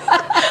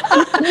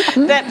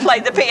that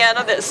played the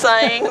piano, that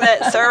sang,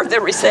 that served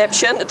the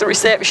reception at the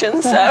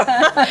reception. So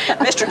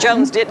Mr.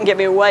 Jones didn't give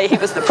me away. He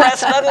was the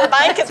president of the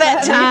bank at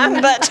that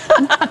time,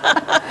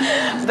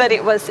 but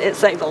it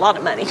saved a lot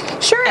of money.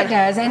 Sure it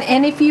does.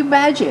 And if you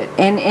budget,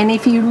 and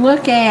if you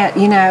look at,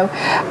 you know,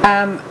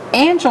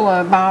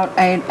 Angela bought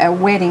a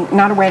wedding,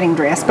 not a wedding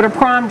dress, but a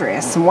prom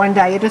dress one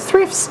day at a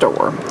thrift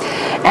store.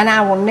 And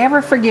I will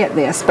never forget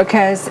this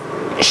because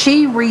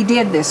she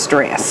redid this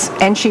dress,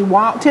 and she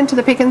walked into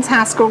the Pickens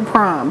High School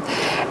prom,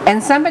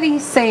 and somebody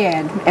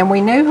said, and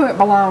we knew who it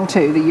belonged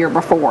to the year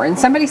before, and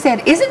somebody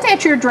said, "Isn't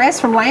that your dress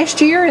from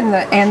last year?"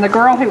 And the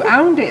girl who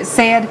owned it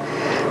said,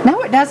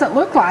 "No, it doesn't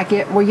look like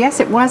it." Well, yes,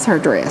 it was her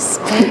dress,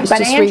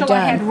 but Angela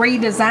had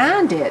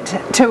redesigned it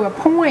to a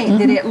point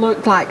that it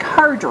looked like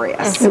her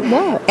dress. It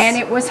was, and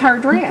it was her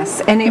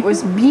dress, and it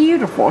was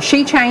beautiful.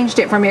 She changed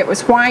it from, it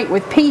was white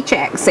with peach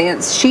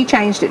accents, she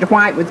changed it to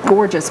white with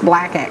gorgeous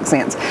black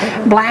accents,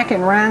 black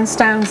and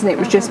rhinestones, and it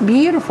was just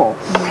beautiful.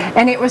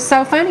 And it was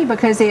so funny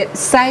because it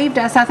saved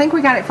us, I think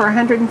we got it for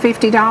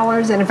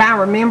 $150, and if I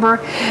remember,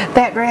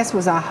 that dress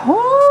was a whole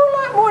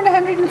lot more than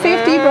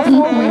 $150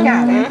 before we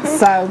got it.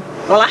 So,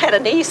 well, I had a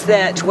niece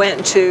that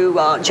went to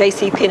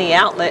JCPenney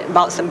Outlet and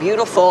bought some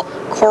beautiful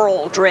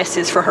coral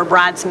dresses for her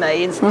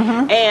bridesmaids,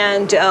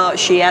 and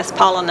she asked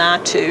Paul and I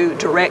to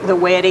direct the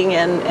wedding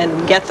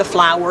and get the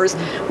flowers.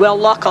 Well,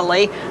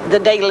 luckily, the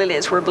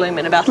daylilies were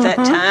blooming about that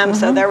time,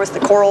 so there was the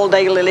coral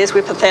daylilies.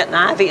 We put that in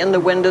ivy in the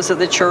windows of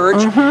the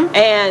church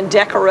and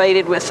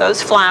decorated with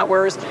those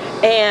flowers.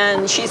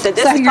 And she said,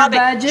 "This is probably."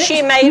 Budget?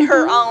 She made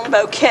her own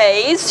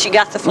bouquets. She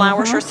got the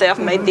flowers herself,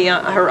 made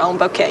her own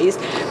bouquets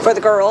for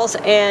the girls,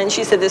 and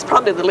she said this is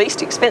probably the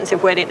least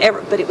expensive wedding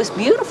ever, but it was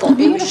beautiful.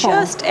 It was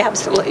just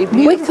absolutely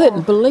beautiful. We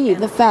couldn't believe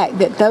the fact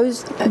that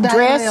those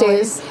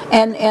dresses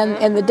and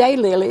the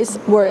daylilies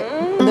were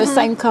the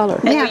same color.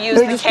 And we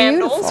used the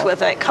candles with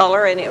that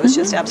color, and it was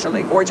just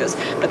absolutely gorgeous.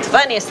 But the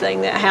funniest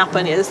thing that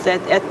happened is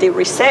that at the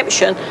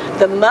reception,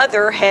 the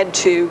mother had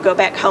to go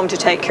back home to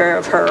take care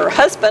of her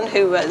husband,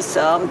 who was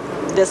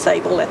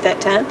disabled at that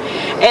time,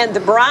 and the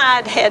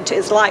bride had to,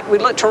 it's like we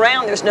looked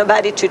around, there's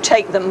nobody to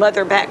take the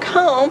mother back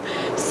home,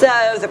 so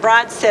the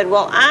bride said,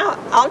 well,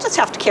 I'll just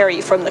have to carry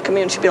you from the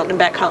community building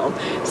back home.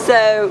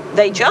 So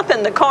they jump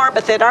in the car,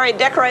 but they'd already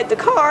decorated the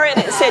car, and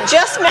it said,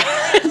 "Just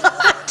married."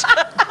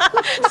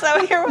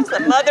 So here was the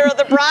mother of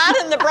the bride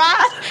and the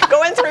bride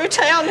going through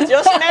town,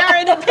 just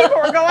married, and people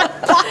were going,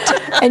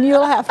 what? And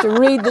you'll have to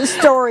read the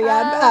story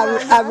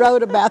I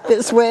wrote about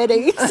this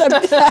wedding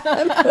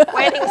sometime.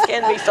 Weddings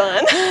can be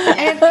fun.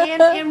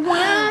 And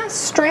why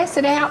stress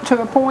it out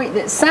to a point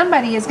that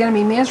somebody is going to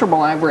be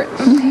miserable over it?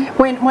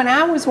 When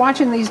I was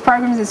watching these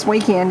programs this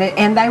weekend,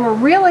 and they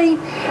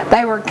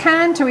were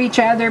kind to each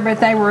other, but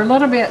they were a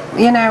little bit,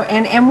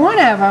 and one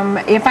of them,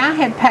 if I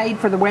had paid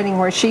for the wedding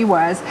where she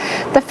was,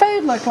 the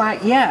food looked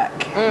like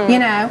yuck,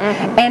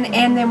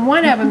 and then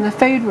one of them, the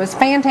food was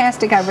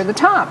fantastic over the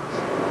top.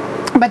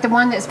 But the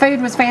one that's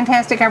food was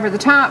fantastic over the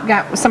top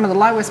got some of the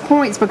lowest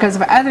points because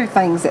of other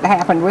things that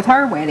happened with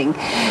her wedding.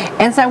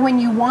 And so when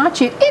you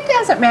watch it, it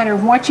doesn't matter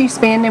what you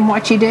spend and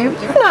what you do.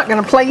 You're not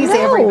going to please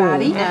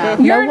everybody.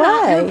 You're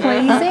not going to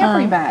please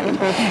everybody.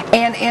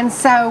 And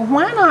so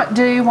why not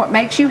do what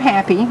makes you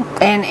happy?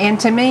 And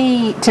to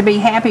me, to be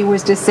happy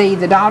was to see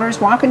the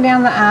daughters walking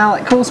down the aisle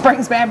at Cool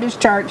Springs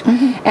Baptist Church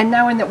and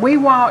knowing that we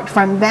walked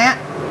from that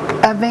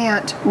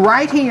event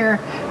right here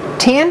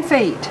 10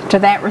 feet to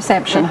that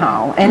reception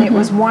hall, and it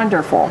was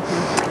wonderful,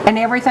 and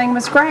everything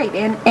was great,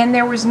 and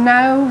there was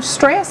no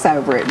stress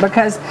over it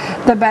because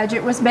the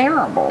budget was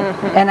bearable,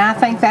 and I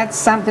think that's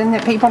something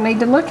that people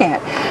need to look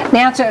at.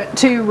 Now,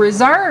 to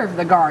reserve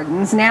the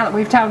gardens, now that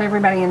we've told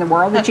everybody in the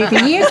world that you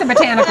can use the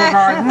botanical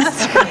gardens,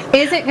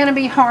 is it going to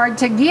be hard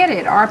to get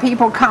it? Are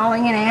people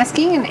calling and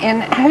asking,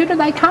 and who do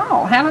they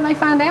call? How do they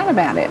find out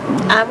about it?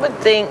 I would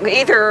think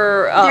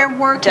either they're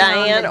working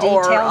Diane on the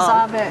details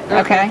of it.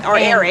 Okay. Or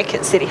Eric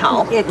at City Hall.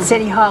 At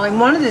City Hall. And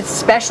one of the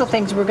special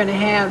things we're going to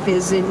have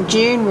is in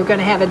June, we're going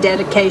to have a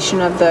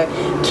dedication of the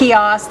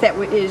kiosk that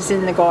is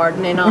in the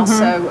garden and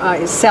also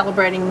is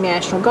celebrating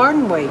National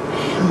Garden Week.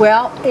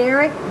 Well,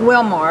 Eric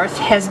Wilmarth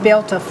has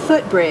built a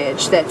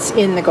footbridge that's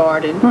in the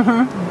garden.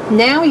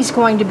 Now he's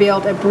going to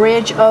build a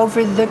bridge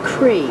over the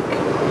creek.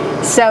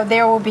 So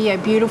there will be a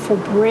beautiful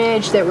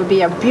bridge that would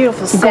be a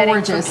beautiful setting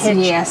Gorgeous. for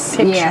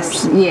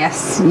pictures.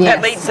 Yes.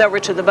 That leads over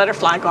to the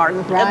butterfly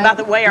garden. Right. And by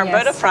the way, our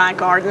butterfly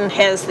garden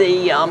has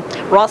the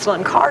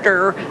Rosalind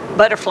Carter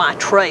Butterfly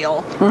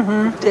Trail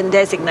been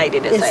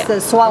designated as It's the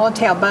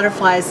swallowtail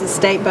butterfly, is the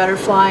state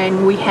butterfly,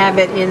 and we have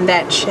it in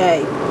that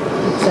shape.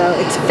 So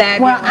it's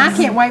fabulous. Well, I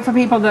can't wait for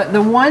people.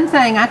 The one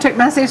thing, I took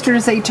my sister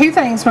to see two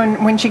things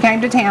when she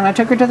came to town. I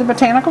took her to the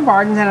Botanical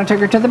Gardens and I took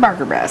her to the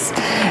Burger Bus.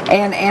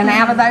 And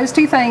out of those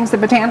two things, the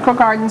Botanical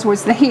Gardens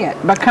was the hit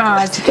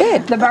because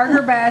the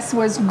Burger Bus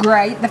was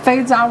great. The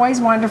food's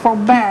always wonderful,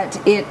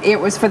 but it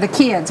was for the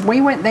kids.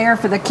 We went there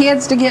for the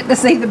kids to get to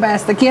see the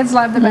bus. The kids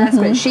loved the bus,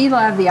 but she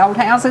loved the old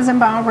houses in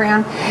Ball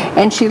Ground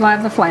and she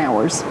loved the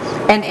flowers.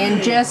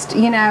 And just,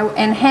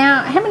 and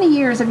how many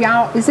years have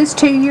y'all, is this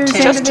 2 years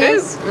into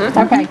this?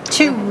 Okay.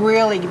 2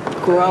 really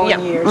growing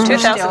years. We're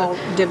still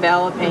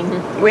developing.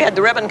 We had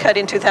the ribbon cut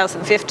in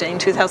 2015,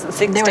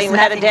 2016. We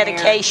had a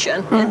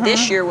dedication, and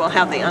this year we'll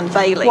have the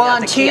unveiling Well, of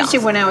on the Tuesday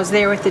kiosk. when I was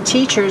there with the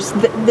teachers,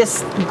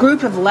 this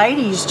group of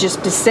ladies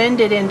just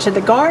descended into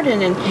the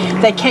garden, and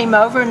they came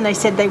over and they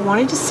said they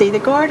wanted to see the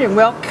garden.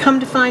 Well, come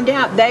to find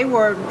out, they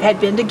had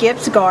been to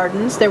Gibbs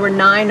Gardens. There were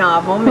 9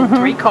 of them in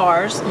 3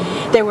 cars.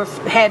 They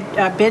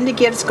had been to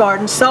Gibbs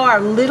Gardens, saw our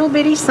little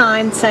bitty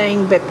sign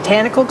saying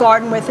Botanical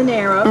Garden with an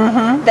arrow.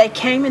 They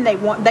came and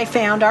they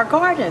found our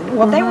garden.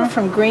 Well, they were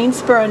from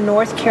Greensboro,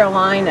 North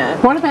Carolina.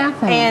 What about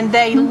that? And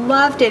they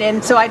loved it.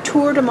 And so I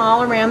toured them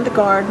all around the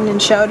garden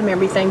and showed them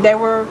everything. They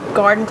were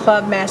Garden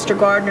Club Master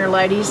Gardener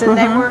ladies, and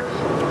they were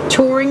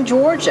touring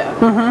Georgia.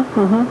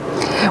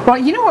 Well,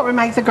 you know what would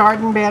make the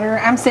garden better?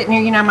 I'm sitting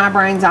here, my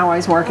brain's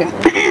always working.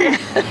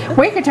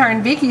 We could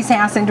turn Vicky's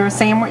house into a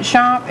sandwich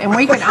shop, and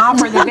we could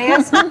offer the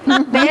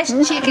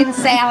best chicken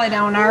salad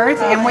on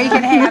earth, and we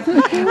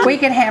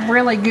could have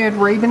really good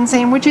Reuben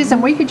sandwiches,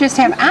 and we could just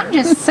have. I'm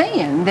just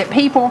saying that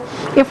people,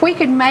 if we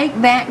could make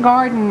that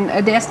garden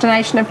a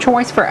destination of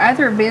choice for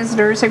other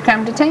visitors who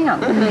come to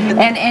town,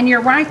 and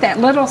you're right, that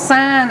little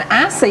sign,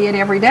 I see it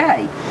every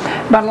day,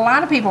 but a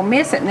lot of people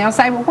miss it, and they'll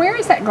say, well, where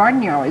is that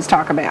garden you always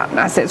talk about? And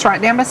I said, it's right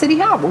down by City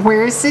Hall. Well,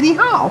 where is City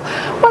Hall?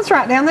 Well, it's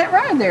right down that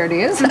road. There it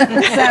is.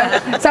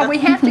 So we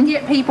have to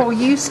get people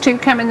used to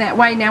coming that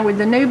way. Now, with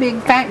the new big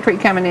factory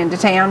coming into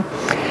town,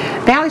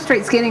 Valley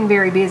Street's getting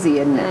very busy,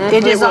 isn't it?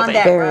 It is on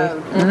that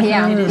road.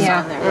 Yeah, it is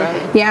on that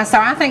road. Yeah, so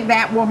I think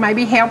that will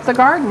maybe help the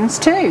gardens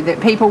too,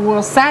 that people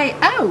will say,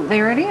 oh,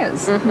 there it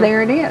is.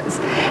 There it is.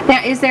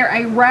 Now, is there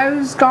a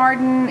rose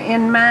garden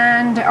in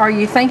mind? Are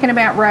you thinking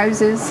about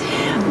roses?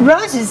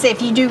 Roses,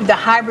 if you do the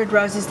hybrid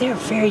roses, they're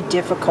very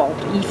difficult.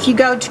 If you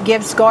go to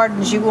Gibbs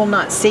Gardens, you will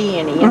not see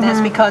any, and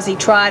that's because he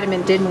tried them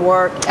and didn't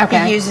work.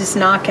 Okay. He uses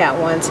knockout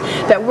ones.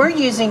 But we're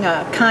using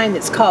a kind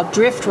that's called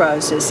drift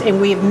roses, and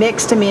we have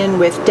mixed them in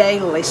with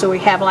daily. So we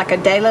have like a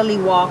daily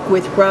walk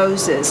with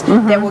roses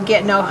that will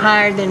get no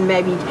higher than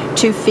maybe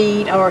 2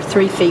 feet or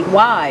 3 feet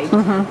wide.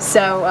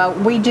 So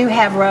we do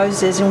have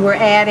roses, and we're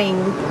adding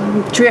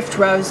drift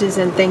roses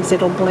and things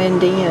that'll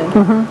blend in.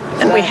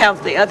 And we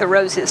have the other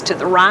roses to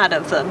the right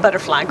of the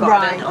butterfly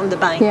garden on the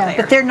bank there.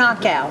 But they're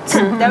knockouts.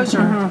 Those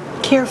are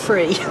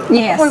carefree.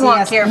 Yes, we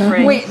want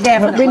carefree. We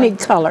definitely. We need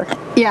color.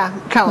 Yeah,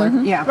 color.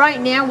 Yeah. Right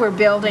now we're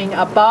building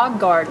a bog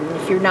garden.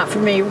 If you're not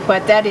familiar with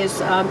what that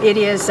is, it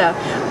is a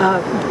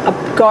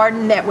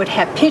garden that would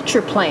have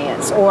pitcher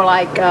plants, or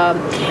like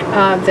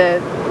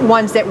the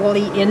ones that will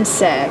eat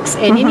insects,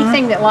 and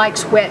anything that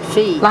likes wet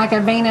feet. Like a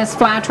Venus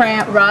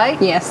flytrap?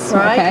 Right. Yes.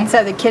 Right. Okay.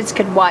 So the kids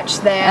could watch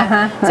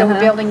that. So we're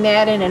building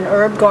that, and an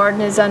herb garden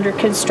is under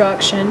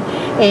construction,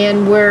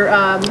 and we're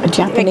a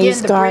Japanese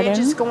again, the garden. bridge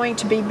is going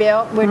to be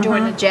built. We're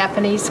doing a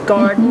Japanese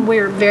garden.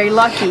 We're very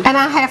lucky. And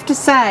I have to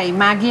say,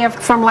 my gift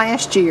from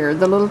last year,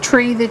 the little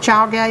tree that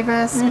y'all gave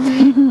us,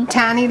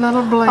 tiny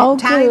little little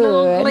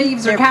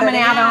leaves are coming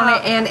out on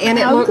it, and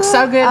it looks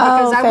so good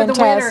because over the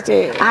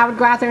winter, I would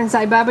go out there and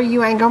say, Bubba,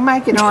 you ain't gonna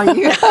make it, are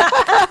you?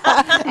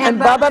 and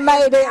Bubba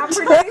made it. I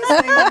produced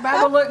it, and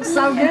Bubba looks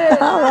so good.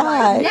 All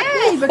right.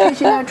 Yay, because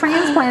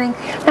transplanting.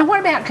 Now, what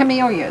about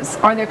camellias?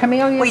 Are there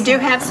camellias? We do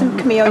have some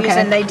camellias,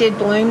 and they did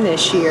bloom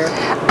this year.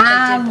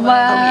 I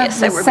love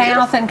the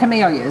South and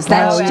camellias.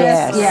 That's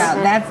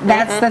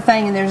that's the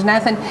thing. And there's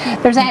nothing.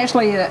 There's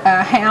actually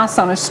a house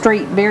on a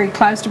street very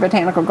close to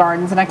Botanical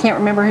Gardens, and I can't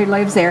remember who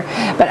lives there.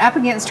 But up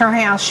against her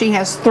house, she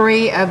has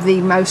 3 of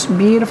the most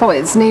beautiful.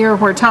 It's near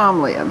where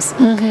Tom lives.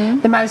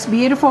 The most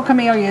beautiful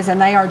camellias,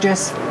 and they are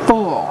just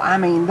full. I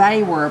mean,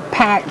 they were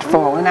packed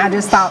full, and I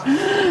just thought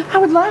I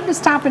would love to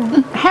stop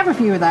and have a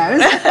few of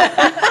those.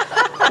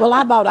 Well,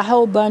 I bought a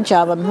whole bunch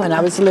of them when I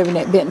was living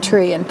at Benton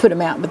Tree and put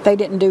them out, but they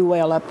didn't do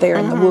well up there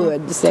in the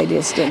woods. They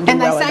just didn't do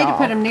well at all. And they say to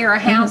put them near a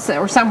house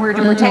or somewhere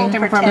to protect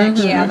them from.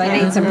 Yeah,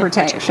 they need some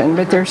protection,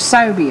 but they're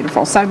so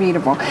beautiful, so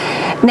beautiful.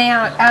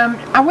 Now,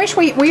 I wish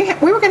we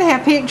were going to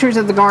have pictures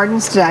of the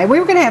gardens today.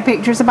 We were going to have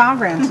pictures of ball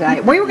ground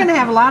today. We were going to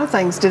have a lot of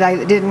things today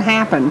that didn't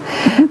happen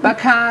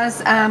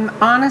because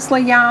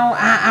honestly, y'all,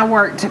 I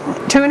worked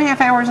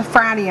 2.5 hours of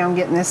Friday on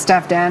getting this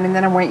stuff done, and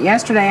then I went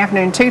yesterday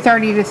afternoon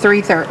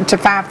 2:30 to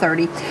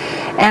 5:30.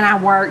 And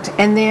I worked,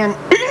 and then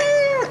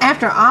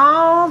after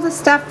all the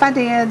stuff I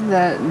did,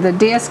 the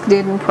disc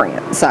didn't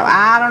print. So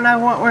I don't know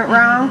what went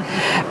wrong,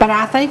 but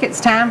I think it's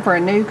time for a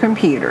new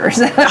computer.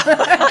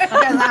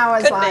 Because I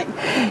was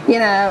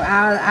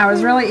I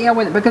was really ill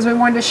with it because we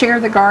wanted to share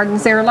the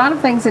gardens. There are a lot of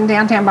things in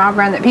downtown Ball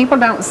Ground that people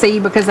don't see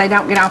because they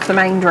don't get off the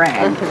main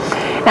drag.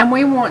 And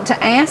we want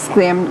to ask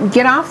them,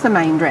 get off the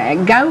main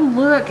drag. Go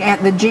look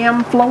at the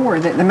gym floor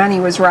that the money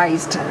was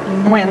raised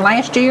when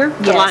last year?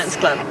 The Lions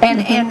Club.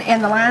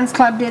 And the Lions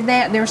Club did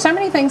that. There are so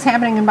many things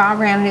happening in Ball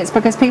Ground, and it's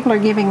because people are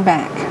giving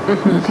back.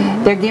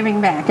 They're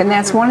giving back. And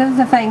that's one of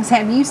the things.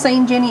 Have you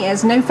seen, Jenny,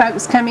 as new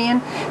folks come in,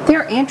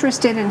 they're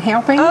interested in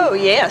helping? Oh,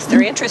 yes.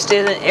 They're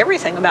interested in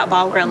everything about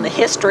Ball Ground, the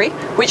history,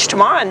 which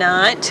tomorrow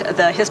night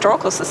the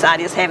Historical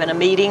Society is having a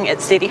meeting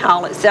at City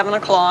Hall at 7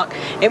 o'clock,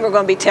 and we're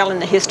going to be telling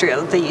the history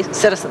of the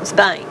Citizens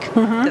Bank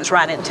that's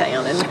right in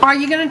town. And are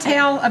you going to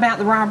tell about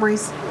the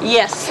robberies?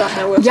 Yes,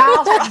 I will.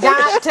 Y'all have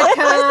got to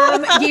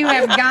come. You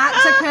have got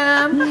to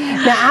come.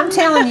 Now, I'm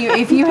telling you,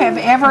 if you have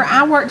ever,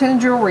 I worked in a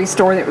jewelry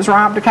store that was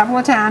robbed a couple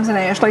of times, and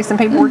actually some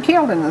people were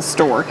killed in the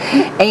store.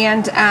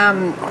 And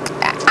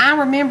I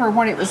remember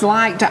what it was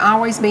like to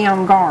always be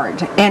on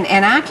guard.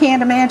 And I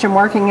can't imagine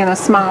working in a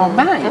small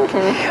bank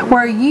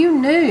where you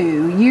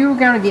knew you were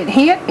going to get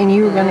hit, and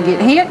you were going to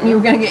get hit, and you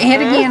were going to get hit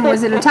again.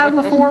 Was it a total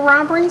of 4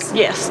 robberies?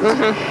 Yes.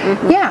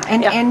 Yeah,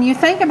 and you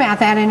think about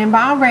that, and in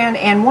Ball Ground,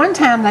 and one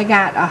time they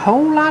got a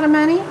whole lot of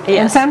money,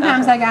 and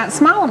sometimes they got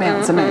small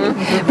amounts of money.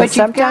 But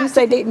sometimes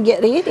they didn't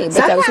get any,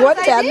 because one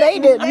time they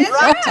didn't.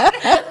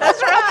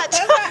 That's right.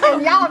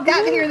 And y'all have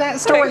got to hear that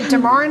story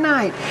tomorrow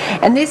night.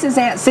 And this is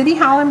at City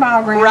Hall in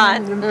Ball Ground.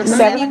 Right.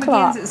 7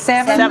 o'clock. At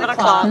 7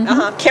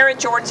 o'clock. Karen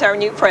Jordan's our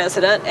new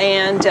president,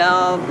 and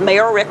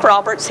Mayor Rick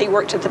Roberts, he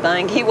worked at the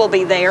bank. He will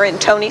be there, and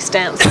Tony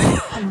Stanson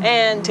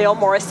and Dale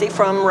Morrissey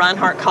from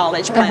Reinhardt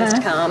College plans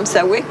to come.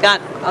 So we've got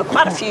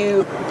quite a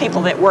few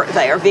people that work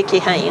there. Vicki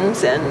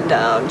Haynes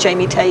and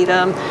Jamie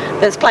Tatum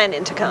that's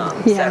planning to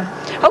come. So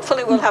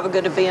hopefully we'll have a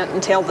good event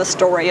and tell the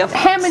story of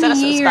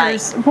Citizens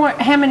Bank.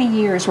 How many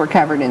years were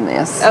covered in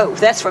this? Oh,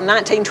 that's from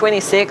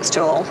 1926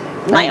 till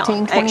now,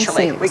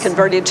 actually. We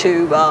converted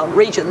to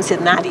Regions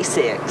in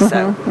 96.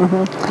 So,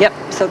 yep,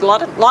 so a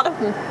lot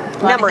of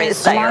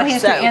memories there.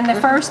 And the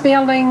first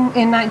building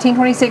in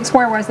 1926,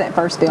 where was that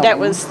first building? That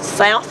was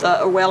south,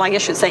 well, I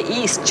guess you'd say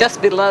east,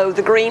 just below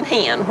the Green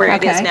Hen, where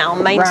it is now,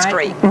 Main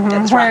Street.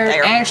 That's where right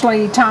there.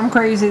 Actually, Tom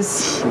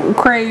Cruise's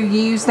crew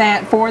used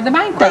that for the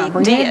bank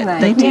robbery, didn't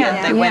they? They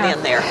did. They went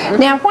in there.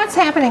 Now, what's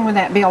happening with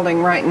that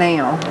building right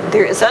now?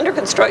 There is under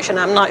construction.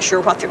 I'm not sure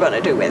what they're going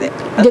to do with it.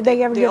 Did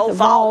they ever get the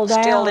vault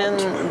still out?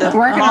 The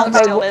vault's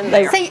still in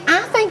there. See,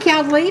 I think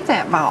y'all leave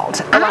that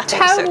vault. I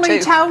totally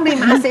told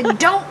him, I said,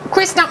 don't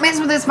mess mess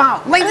with this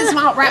vault. Leave this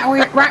vault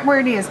right where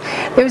it is.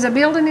 There's a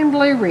building in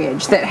Blue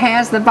Ridge that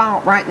has the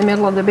vault right in the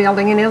middle of the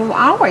building, and it'll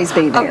always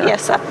be there. Oh,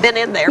 yes, I've been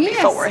in there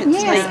before. It's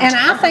neat. And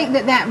I think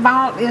that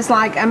vault is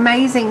like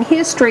amazing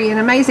history and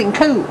amazing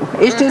cool.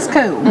 It's just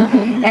cool.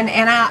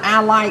 And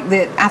I like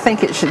that. I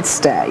think it should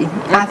stay.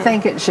 I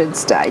think it should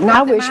stay. Not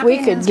I wish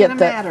we could get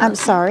the, I'm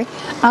sorry,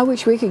 I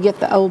wish we could get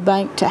the old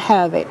bank to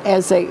have it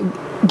as a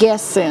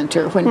guest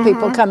center when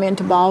people come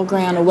into ball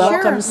ground, a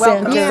welcome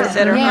center. Yeah,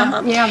 that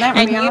would be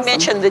And you awesome.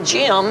 mentioned the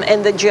gym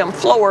and the gym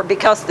floor,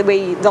 because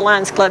the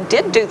Lions Club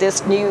did do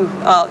this new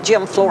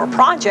gym floor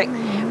project.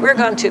 We're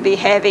going to be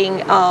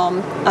having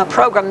a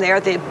program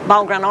there, the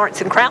Ball Ground Arts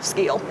and Crafts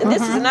Guild. And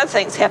this is another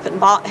thing that's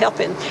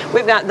helping.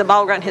 We've got the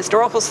Ball Ground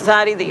Historical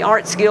Society, the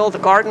Arts Guild, the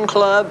Garden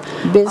Club,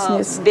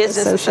 Business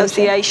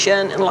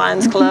Association, and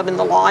Lions Club, and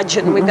the Lodge.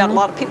 And we've got a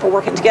lot of people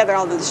working together,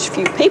 although there's a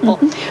few people.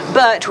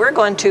 But we're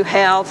going to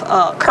have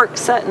Kirk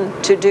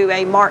Sutton to do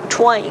a Mark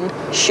Twain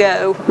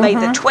show May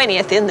the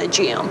 20th in the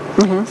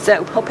gym.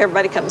 So hope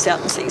everybody comes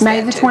out and sees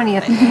May that the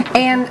 20th.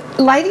 And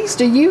ladies,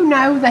 do you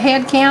know the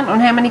head count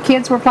on how many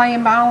kids were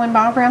playing ball in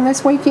ball ground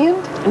this weekend?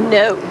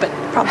 No, but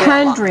probably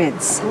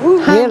hundreds.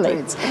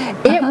 Hundreds.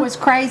 It was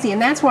crazy, and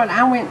that's what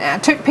I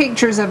took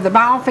pictures of the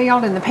ball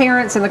field and the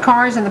parents and the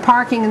cars and the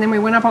parking, and then we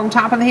went up on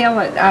top of the hill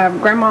at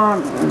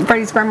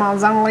Freddie's grandma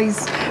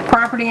Zonley's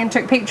property and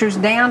took pictures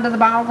down to the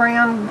ball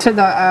ground, to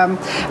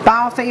the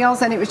ball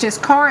fields, and it was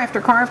just car after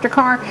car after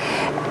car.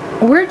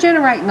 We're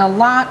generating a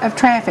lot of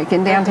traffic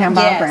in downtown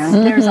Ball Ground.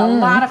 There's a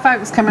lot of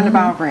folks coming to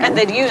Ball Ground. And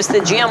they'd use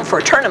the gym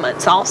for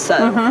tournaments also.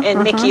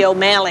 And Mickey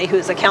O'Malley,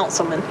 who's a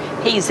councilman,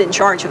 he's in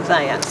charge of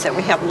that. So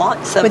we have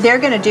lots of But they're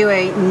going to do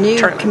a new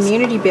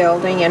community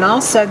building, and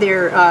also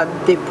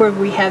where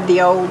we have the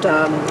old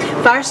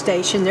fire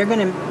station, they're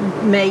going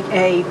to make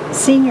a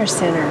senior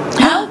center.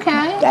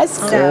 Okay. That's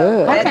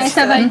good. Okay,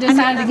 so they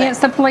decided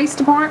against the police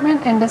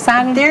department and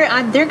decided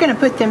they're going to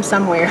put them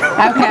somewhere.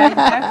 Okay.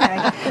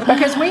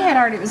 Because we had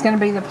heard it was going to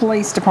be the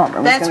police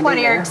department. That's what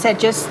Eric said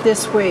just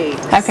this week.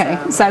 Okay,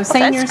 so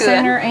senior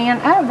center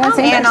and that's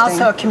interesting. And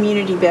also a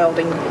community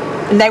building.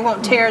 And they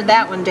won't tear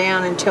that one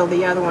down until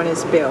the other one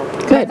is built.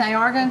 But they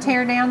are going to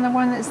tear down the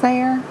one that's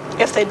there?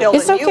 If they build a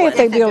new one. It's okay if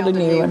they build a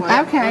new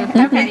one. Okay.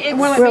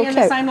 Will it be in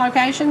the same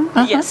location?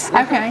 Yes.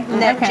 Okay. In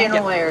that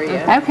general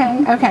area.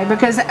 Okay.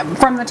 Because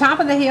from the top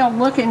of the hill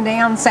looking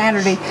down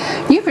Saturday,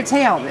 you could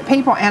tell that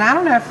people, and I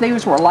don't know if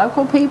these were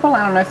local people,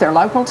 I don't know if they're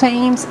local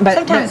teams, but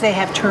sometimes they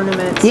have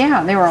tournaments.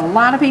 Yeah, there were a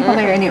lot of people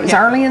there, and it was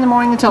early in the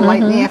morning until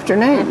late in the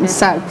afternoon.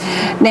 So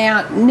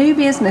now, new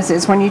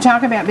businesses, when you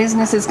talk about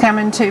businesses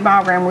coming to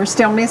Ball Ground, we're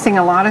still missing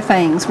a lot of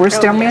things. We're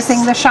still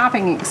missing the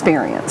shopping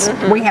experience.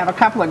 We have a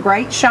couple of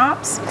great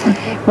shops.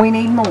 We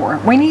need more.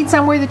 We need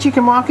somewhere that you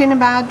can walk in and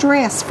buy a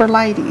dress for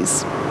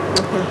ladies.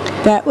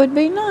 That would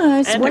be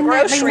nice. And a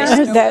grocery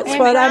store. That's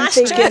what I'm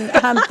thinking.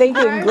 I'm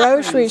thinking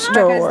grocery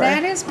store. Because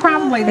that is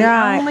probably the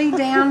only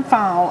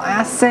downfall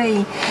I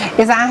see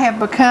is I have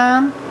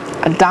become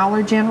a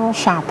Dollar General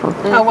shopper.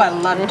 Oh, I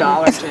love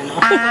Dollar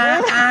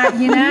General.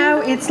 You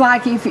know, it's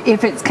like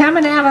if it's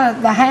coming out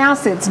of the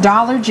house, it's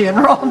Dollar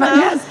General.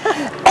 Because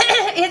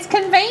it's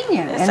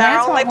convenient. It's and our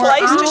that's only what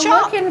place we're to all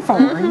shop. looking for.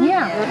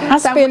 Yeah. I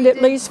spend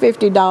at least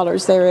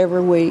 $50 there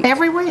every week.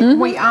 Every week.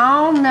 We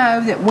all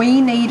know that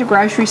we need a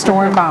grocery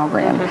store in Ball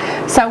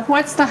Ground. So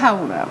what's the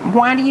holdup?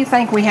 Why do you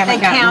think we haven't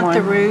gotten one? They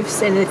count the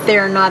roofs, and if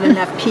there are not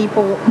enough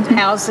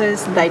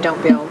houses, they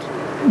don't build.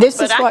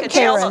 This is what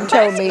Karen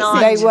told me.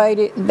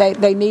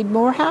 They need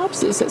more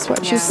houses. That's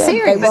what she said.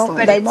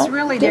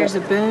 Seriously, there's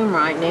a boom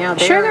right now.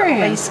 There are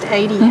at least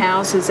 80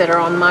 houses that are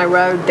on my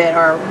road that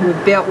are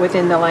built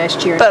within the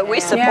last year. But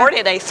we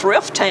supported a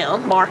thrift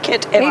town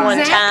market at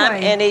one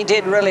time, and he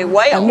did really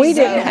well. And we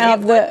didn't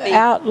have the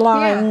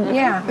outlying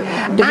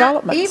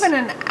developments. Even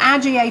an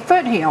IGA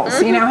Foothills,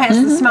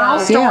 has the small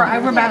store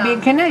over by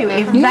Big Canoe.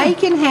 If they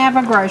can have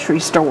a grocery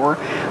store,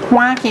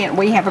 why can't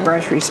we have a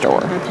grocery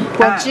store?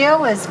 Well,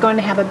 Jill is going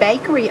to have a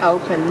bakery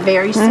open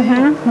very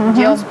soon.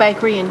 Jill's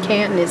Bakery in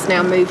Canton is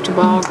now moved to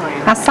Ball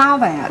Ground. I saw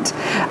that.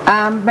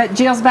 But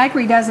Jill's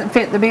Bakery doesn't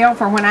fit the bill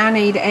for when I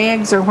need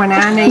eggs or when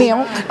I need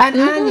an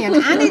onion.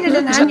 I needed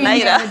an onion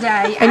the other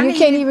day. And you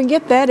can't even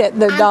get that at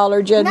the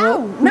Dollar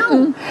General.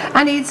 No.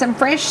 I need some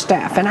fresh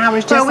stuff. And I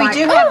was just we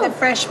do have the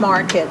fresh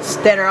markets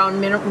that are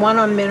on one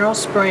on Mineral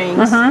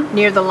Springs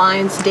near the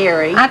Lions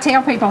Dairy. I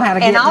tell people how to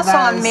get to those.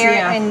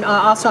 And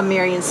also on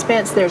Marion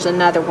Spence, there's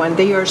another one.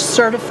 They are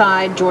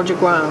certified Georgia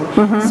grown.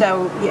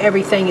 So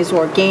everything is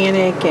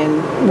organic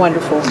and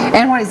wonderful.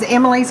 And what is it,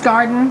 Emily's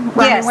Garden?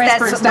 Yes,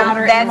 Westbrook's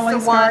daughter,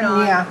 Emily's the one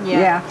Garden.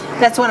 Yeah.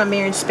 That's one on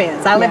Marion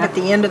Spence. I live at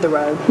the end of the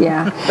road.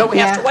 Yeah. But we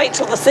have to wait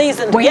till the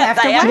season to get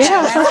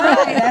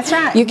that. That's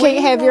right. You can't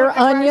have your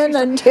onion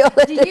until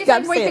Do you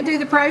think we could do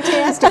the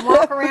protest and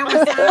walk around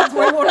with signs?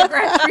 We want a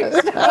grocery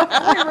store.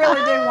 We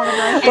really do want a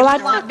grocery store.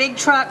 We want big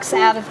trucks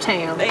out of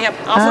town. They have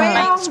off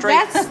Main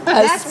Street.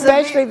 That's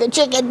especially the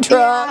chicken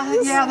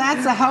trucks. Yeah,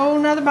 that's a whole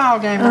nother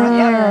ballgame right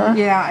there.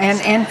 Yeah,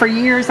 and for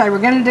years they were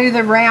going to do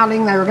the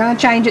routing, they were going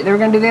to change it, they were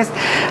going to do this.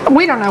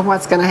 We don't know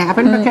what's going to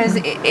happen because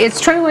it's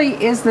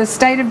truly is the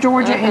state of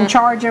Georgia in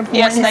charge of.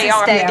 Yes, they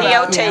are. The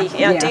DOT.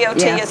 Yeah, DOT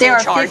is in charge. There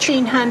are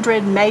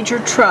 1,500 major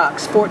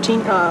trucks.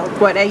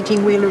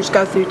 18-wheelers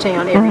go through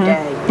town every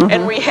day.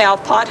 And we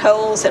have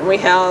potholes and we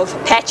have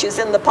patches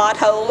in the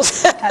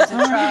potholes.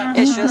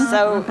 It's just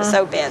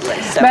so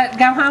badly. So. But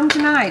go home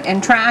tonight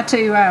and try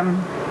to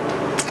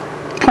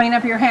clean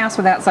up your house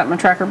without something a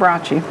trucker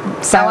brought you.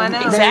 So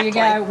there you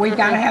go. We've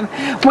got to have.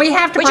 We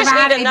have to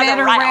provide a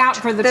better route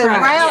for the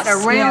truckers. Route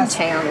around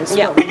town is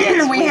what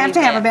we have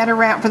to have a better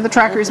route for the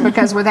truckers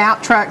because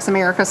without trucks,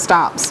 America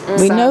stops.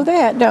 We know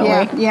that, don't we?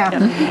 Yeah.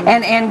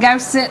 And go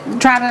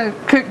try to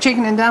cook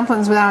chicken and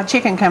dumplings without a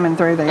chicken coming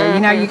through there. You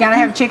know, you got to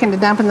have chicken to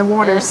dump in the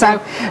water.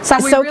 So it's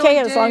okay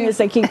as long as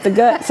they keep the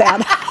guts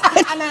out.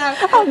 I know.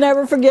 I'll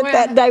never forget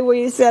that day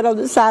we sat on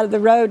the side of the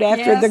road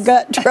after the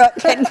gut truck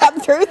had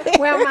come through there.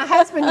 Well, my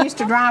husband used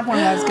to drive one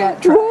of those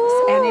gut trucks,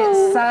 and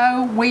it's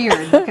so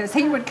weird because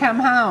he would come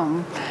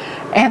home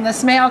and the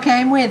smell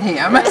came with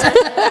him. But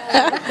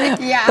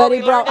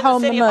he brought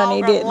home the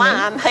money, didn't he?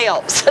 Lime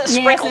helps.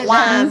 Sprinkle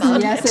lime.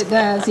 Yes, it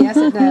does. Yes,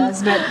 it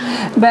does.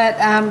 But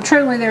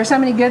truly, there are so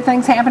many good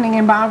things happening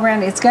in Ball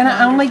Ground. It's going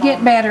to only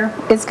get better.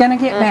 It's going to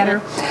get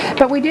better.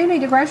 But we do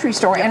need a grocery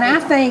store, and I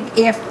think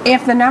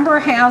if the number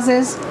of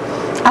houses,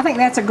 I think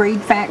that's a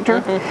greed factor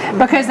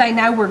because they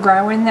know we're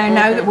growing. They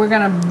know that we're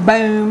going to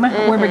boom.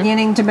 We're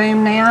beginning to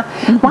boom now.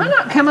 Why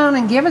not come on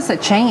and give us a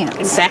chance?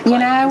 Exactly. You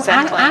know,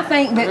 I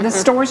think that the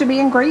stores are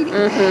being greedy.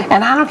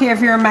 And I don't care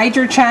if you're a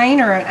major chain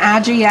or an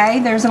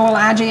IGA. There's a little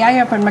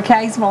IGA up in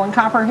McKaysville and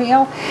Copper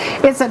Hill.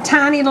 It's a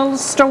tiny little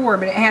store,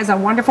 but it has a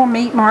wonderful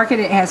meat market.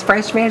 It has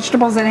fresh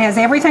vegetables. It has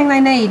everything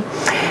they need.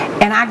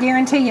 And I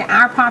guarantee you,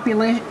 our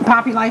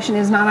population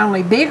is not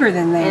only bigger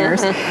than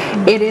theirs,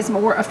 it is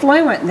more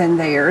affluent than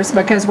theirs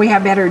because we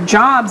have better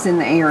jobs in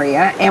the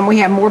area and we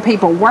have more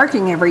people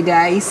working every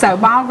day. So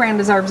Ball Ground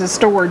deserves a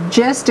store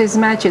just as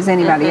much as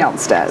anybody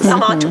else does.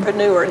 Some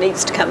entrepreneur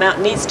needs to come out,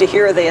 needs to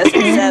hear this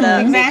and set up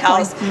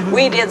because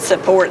we did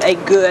support a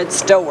good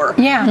store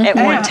at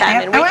one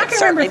time, and we can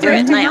certainly do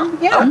it now.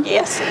 Oh,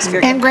 yes, it's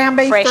very and ground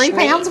beef, 3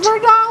 pounds for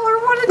 $1.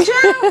 What a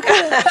joke!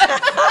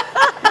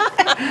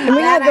 And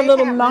we had the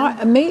little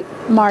meat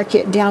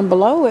market down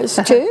below us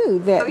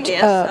too. That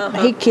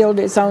he killed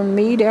his own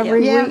meat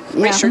every week.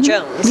 Reeser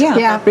Jones.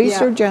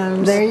 Reeser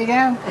Jones. There you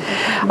go.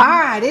 All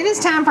right, it is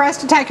time for us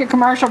to take a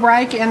commercial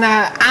break, and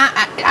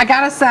I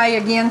gotta say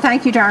again,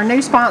 thank you to our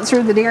new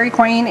sponsor, the Dairy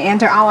Queen, and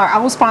to all our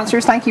old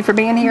sponsors. Thank you for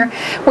being here.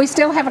 We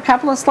still have a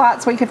couple of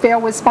slots we could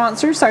fill with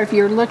sponsors, so if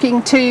you're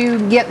looking to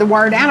get the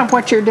word out of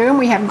what you're doing,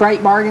 we have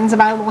great bargains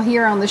available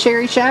here on the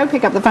Sherry Show.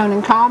 Pick up the phone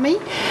and call me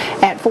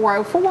at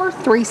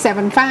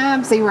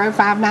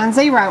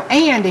 404-375-0590.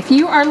 And if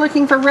you are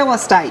looking for real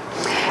estate,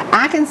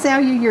 I can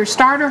sell you your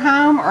starter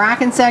home or I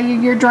can sell you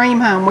your dream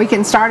home. We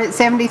can start at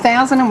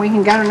 $70,000 and we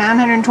can go to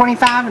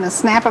 $925 in a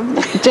snap of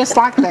just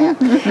like that.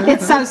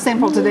 It's so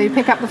simple to do.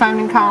 Pick up the phone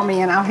and call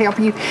me and I'll help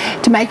you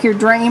to make your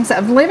dreams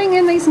of living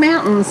in these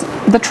mountains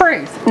the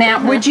truth.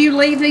 Now, would you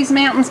leave these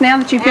mountains now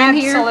that you've been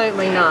here?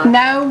 Absolutely not.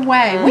 No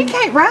way. We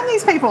can't run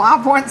these people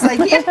off once they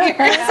get here.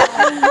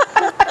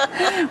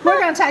 We're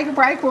going to take a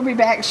break. We'll be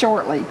back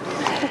shortly.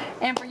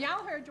 And for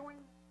y'all who are joining.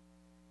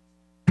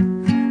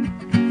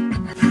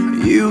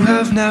 You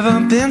have never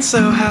been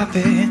so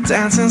happy,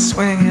 dancing,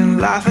 swinging,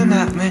 laughing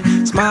at me,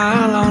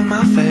 smile on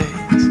my face.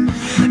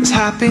 It's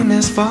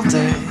happiness for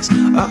days.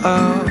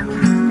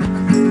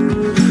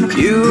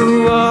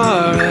 You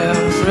are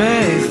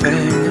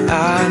everything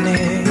I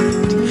need.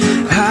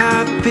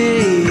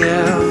 Happy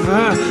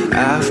ever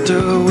after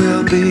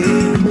we'll be.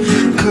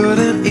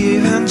 Couldn't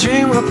even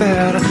dream a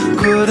better,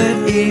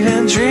 couldn't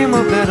even dream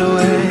a better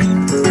way.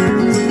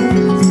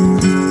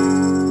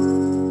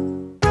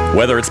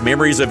 Whether it's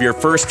memories of your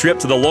first trip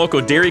to the local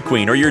Dairy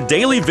Queen or your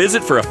daily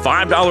visit for a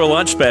 $5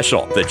 lunch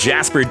special, the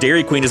Jasper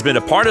Dairy Queen has been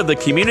a part of the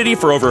community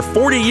for over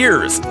 40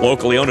 years.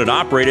 Locally owned and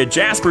operated,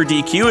 Jasper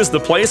DQ is the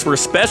place where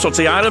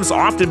specialty items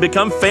often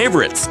become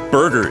favorites.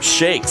 Burgers,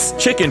 shakes,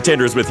 chicken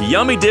tenders with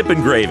yummy dip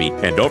and gravy,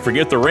 and don't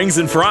forget the rings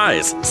and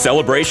fries.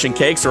 Celebration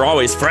cakes are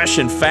always fresh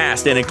and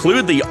fast and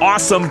include the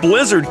awesome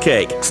Blizzard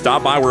cake.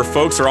 Stop by where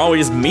folks are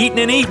always meeting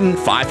and eating,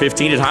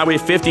 515 at Highway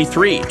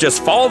 53.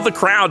 Just follow the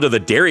crowd to the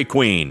Dairy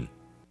Queen.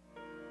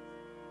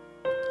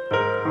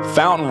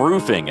 Fountain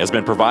Roofing has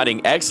been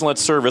providing excellent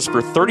service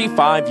for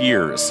 35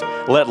 years.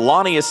 Let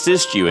Lonnie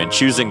assist you in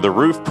choosing the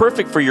roof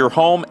perfect for your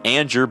home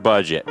and your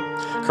budget.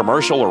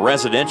 Commercial or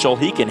residential,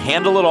 he can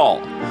handle it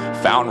all.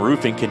 Fountain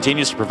Roofing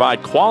continues to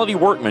provide quality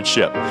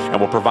workmanship and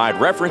will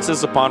provide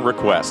references upon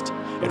request.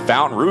 At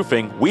Fountain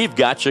Roofing, we've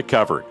got you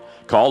covered.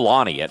 Call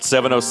Lonnie at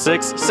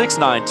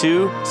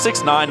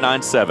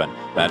 706-692-6997.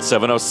 That's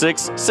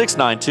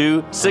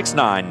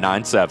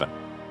 706-692-6997.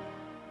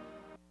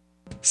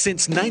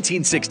 Since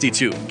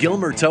 1962,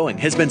 Gilmer Towing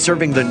has been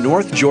serving the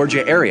North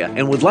Georgia area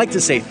and would like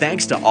to say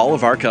thanks to all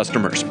of our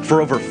customers.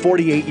 For over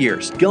 48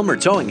 years, Gilmer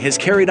Towing has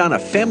carried on a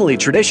family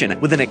tradition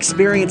with an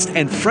experienced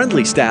and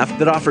friendly staff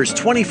that offers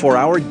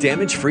 24-hour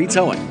damage-free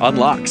towing,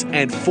 unlocks,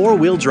 and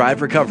 4-wheel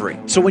drive recovery.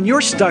 So when you're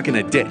stuck in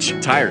a ditch,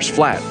 tires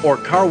flat, or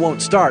car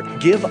won't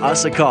start, give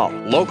us a call.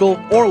 Local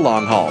or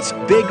long hauls,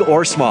 big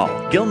or small,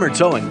 Gilmer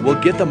Towing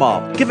will get them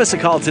all. Give us a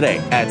call today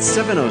at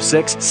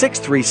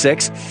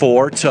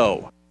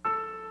 706-636-4TOW.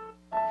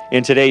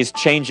 In today's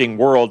changing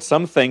world,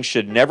 some things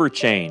should never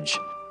change.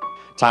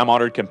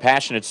 Time-honored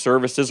compassionate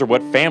services are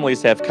what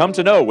families have come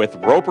to know with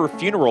Roper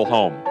Funeral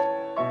Home.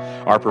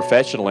 Our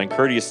professional and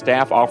courteous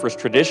staff offers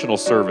traditional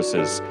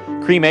services,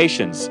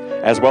 cremations,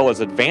 as well as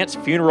advanced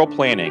funeral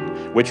planning,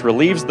 which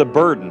relieves the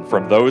burden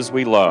from those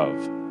we love.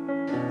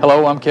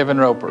 Hello, I'm Kevin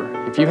Roper.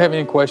 If you have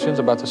any questions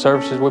about the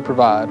services we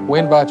provide, we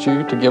invite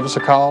you to give us a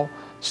call,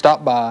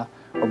 stop by,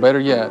 or better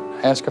yet,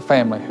 ask a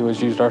family who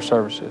has used our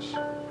services.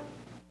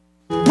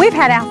 We've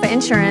had Alpha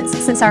Insurance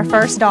since our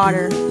first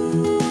daughter.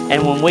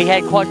 And when we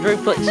had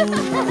quadruplets,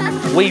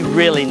 we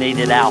really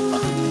needed Alpha.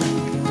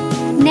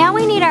 Now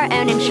we need our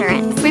own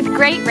insurance with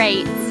great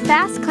rates,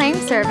 fast claim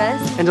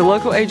service, and a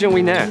local agent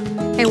we know.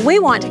 And we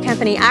want a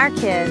company our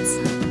kids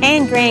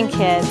and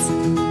grandkids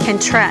can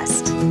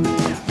trust.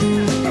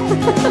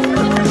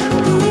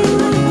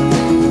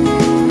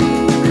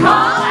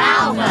 Call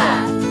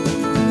Alpha!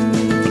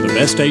 For the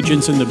best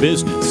agents in the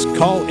business,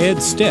 call Ed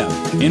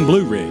Stepp in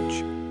Blue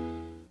Ridge.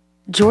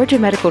 Georgia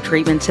Medical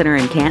Treatment Center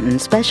in Canton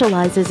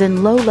specializes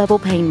in low-level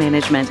pain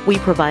management. We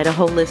provide a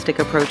holistic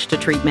approach to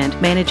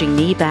treatment, managing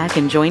knee, back,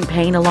 and joint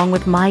pain along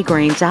with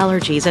migraines,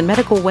 allergies, and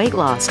medical weight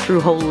loss through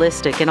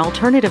holistic and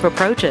alternative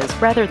approaches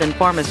rather than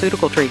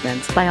pharmaceutical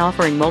treatments. By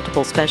offering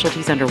multiple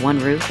specialties under one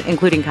roof,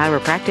 including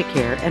chiropractic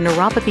care and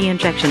neuropathy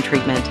injection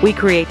treatment, we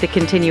create the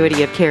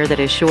continuity of care that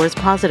assures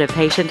positive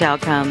patient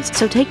outcomes.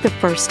 So take the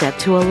first step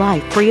to a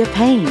life free of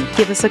pain.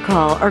 Give us a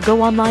call or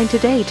go online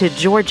today to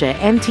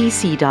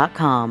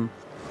georgiamtc.com.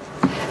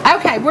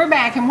 Okay, we're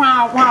back, and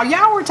while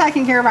y'all were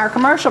taking care of our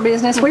commercial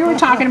business, we were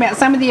talking about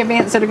some of the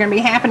events that are going to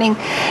be happening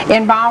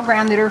in Ball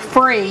Ground that are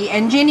free.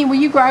 And Jenny, will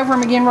you go over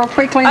them again real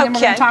quickly, and then we're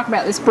going to talk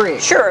about this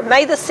brick? Sure.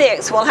 May the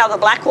 6th, we'll have the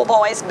Blackwell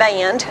Boys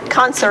Band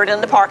concert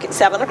in the park at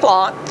 7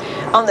 o'clock.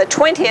 On the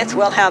 20th,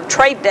 we'll have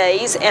Trade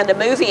Days and a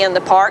movie in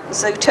the park,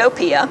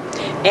 Zootopia,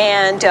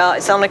 and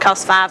it's only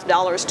costs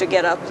 $5 to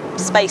get a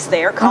space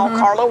there. Call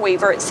Carla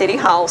Weaver at City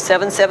Hall,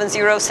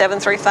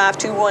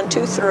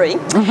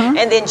 770-735-2123.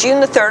 And then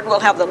June the 3rd, we'll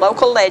have the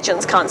Local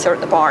Legends concert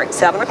in the park,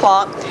 7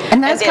 o'clock.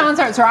 And those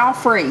concerts are all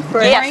free.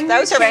 Yes,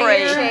 those are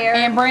free.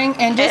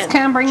 And just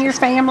come, bring your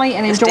family,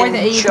 and enjoy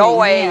the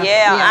evening.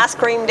 Ice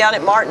cream down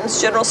at Martin's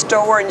General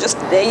Store, and just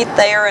eat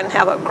there and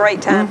have a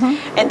great time.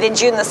 And then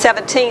June the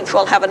 17th,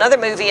 we'll have another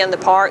movie in the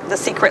park, The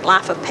Secret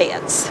Life of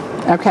Pets.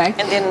 Okay.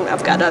 And then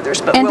I've got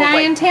others, but and we'll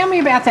Diane, wait. Tell me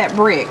about that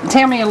brick.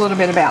 Tell me a little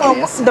bit about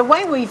this. The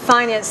way we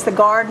finance the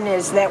garden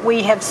is that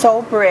we have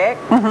sold brick,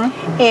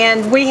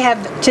 and we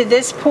have, to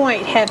this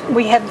point,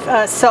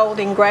 sold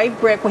engraved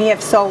brick. We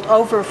have sold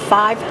over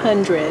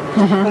 500.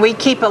 And we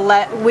keep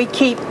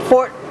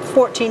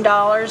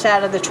 $14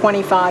 out of the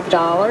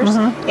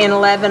 $25, and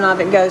 11 of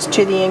it goes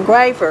to the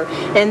engraver.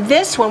 And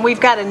this one,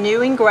 we've got a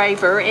new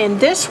engraver, and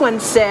this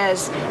one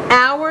says,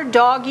 "Our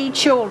doggy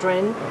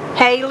children,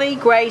 Haley,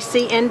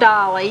 Gracie, and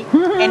Dolly,"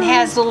 and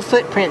has little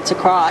footprints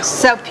across.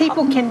 So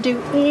people can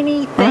do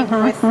anything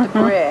with the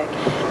brick.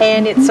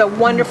 And it's a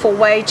wonderful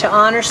way to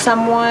honor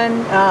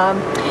someone.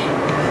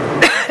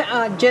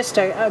 Just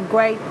a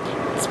great,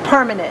 it's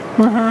permanent.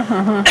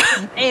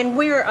 And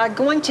we're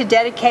going to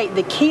dedicate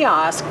the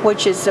kiosk,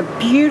 which is a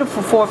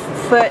beautiful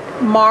 4-foot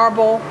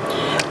marble.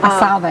 I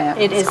saw that.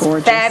 It is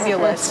gorgeous.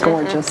 fabulous. It's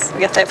gorgeous.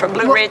 We got that from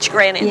Blue Ridge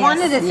Granite. One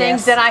of the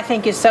things that I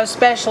think is so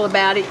special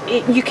about it,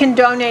 you can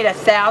donate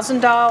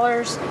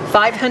 $1,000,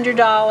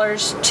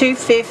 $500,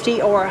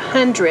 $250, or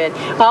 $100.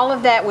 All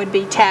of that would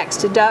be tax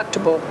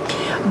deductible.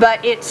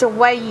 But it's a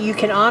way you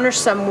can honor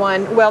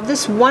someone. Well,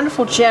 this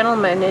wonderful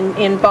gentleman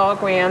in Ball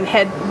Ground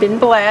had been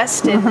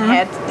blessed and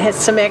had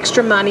some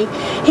extra money.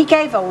 He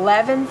gave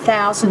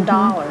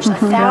 $11,000,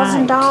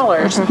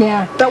 $1,000.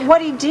 Yeah. But what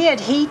he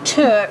did, he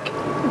took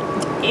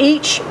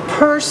each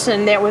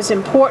person that was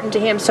important to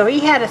him. So he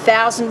had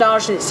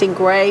 $1,000 and it's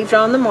engraved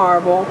on the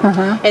marble,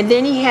 and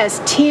then he has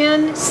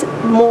 10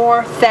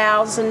 more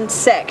thousand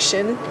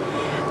section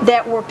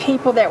that were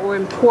people that were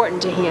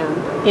important to him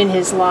in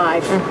his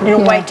life, in a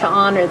way to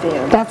honor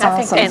them. That's I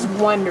awesome. think that's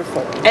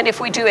wonderful. And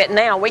if we do it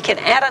now, we can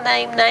add a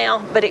name now,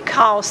 but it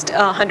costs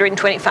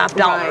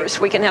 $125.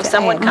 We can have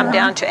someone come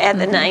down to add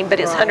the name, but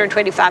it's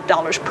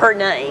 $125 per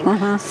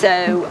name.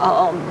 So,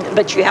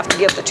 but you have to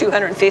give the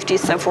 $250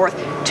 so forth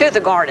to the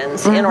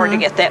gardens in order to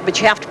get that.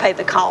 But you have to pay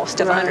the cost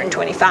of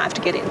 $125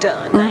 to get it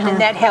done. And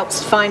that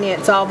helps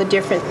finance all the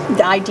different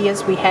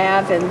ideas we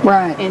have and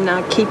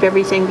keep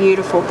everything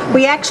beautiful.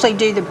 We actually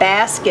do the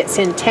baskets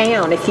in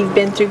town. If you've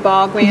been through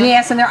Ball Ground,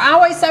 yes, and they're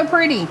always so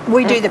pretty.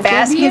 We do the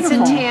baskets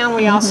in town.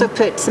 We also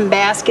put some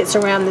baskets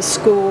around the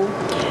school.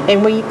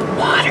 and we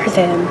water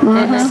them.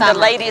 The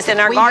ladies in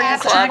our garden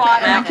club.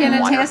 I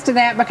can attest to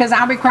that because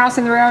I'll be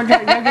crossing the road to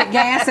go get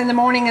gas in the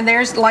morning, and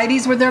there's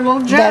ladies with their little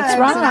jugs. That's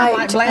right. And I'm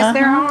like, bless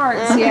their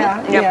hearts.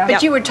 Yeah.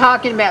 But you were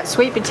talking about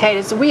sweet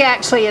potatoes. We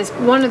actually, as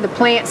one of the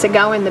plants that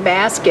go in the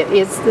basket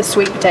is the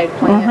sweet potato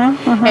plant.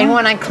 And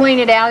when I clean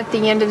it out at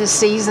the end of the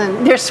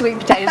season, there's sweet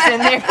potatoes in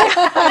there in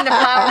the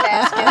flower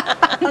basket.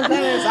 That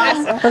is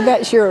awesome. Well,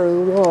 that's your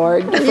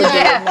reward for doing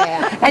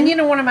that. And you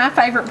know, one of my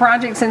favorite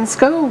projects in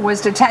school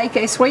was to take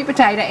a sweet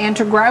potato and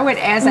to grow it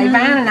as a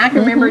vine. And I can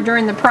remember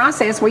during the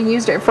process we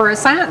used it for a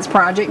science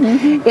project.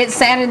 It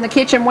sat in the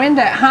kitchen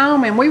window at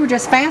home, and we were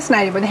just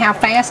fascinated with how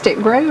fast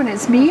it grew, and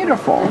it's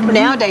beautiful.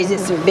 Nowadays,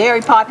 it's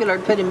very popular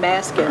to put in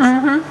baskets.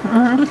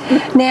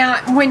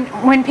 Now,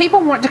 when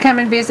people want to come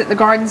and visit the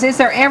gardens, is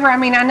there ever, I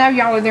mean, I know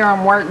y'all are there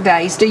on work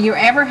days. Do you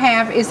ever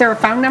have, is there a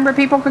phone number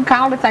people could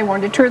call if they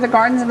wanted to tour the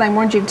gardens and they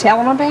wanted you to tell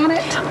them about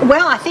it?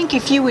 Well, I think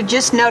if you would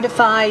just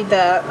notify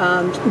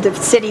the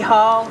city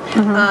hall.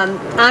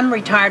 I'm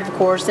retired, of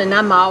course, and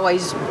I'm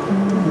always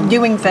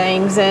doing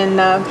things, and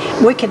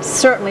we could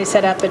certainly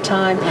set up a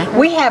time.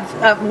 We have,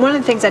 one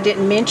of the things I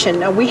didn't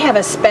mention, we have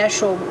a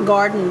special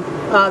garden,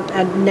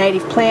 a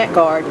native plant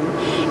garden,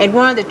 and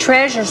one of the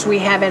treasures we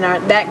have in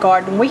that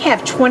garden, we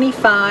have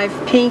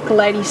 25 pink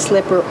lady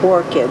slipper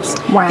orchids.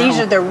 Wow. These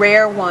are the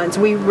rare ones.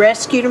 We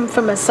rescued them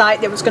from a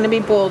site that was going to be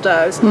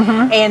bulldozed,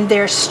 and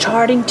they're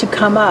starting to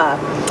come up.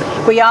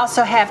 We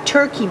also have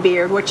turkey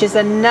beard, which is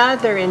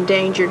another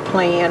endangered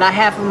plant. I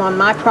have them on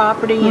my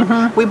property,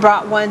 and we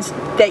brought ones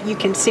that you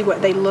can see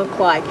what they look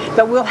like.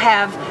 But we'll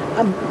have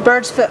a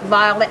bird's foot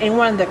violet, and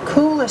one of the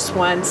coolest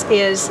ones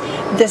is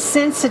the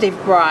sensitive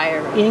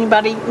briar.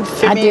 Anybody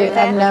familiar with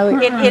that? I know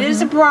it. It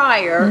is a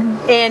briar,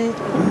 and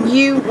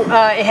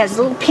it has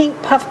little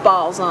pink puff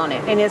balls on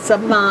it, and it's a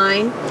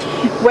vine.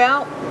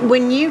 Well,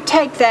 when you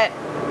take that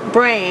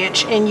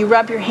branch and you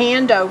rub your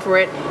hand over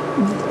it,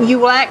 you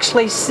will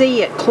actually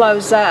see it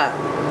close up.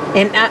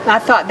 And I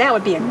thought that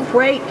would be a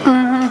great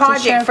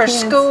project for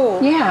school.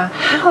 Yeah.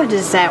 How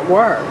does that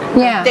work?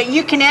 Yeah. That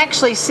you can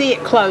actually see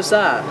it close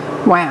up.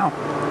 Wow.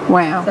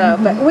 Wow. So,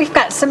 but we've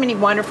got so many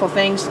wonderful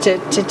things to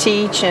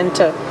teach and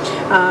to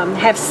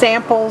have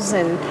samples.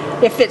 And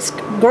if it's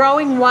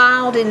growing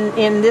wild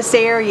in this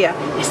area,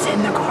 it's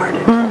in the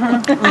garden.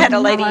 I had a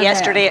lady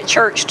yesterday at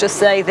church to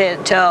say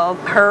that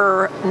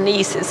her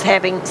niece is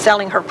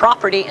selling her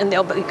property, and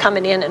they'll be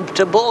coming in and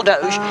to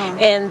bulldoze,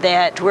 and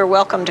that we're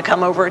welcome to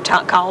come over and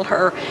call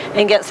her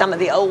and get some of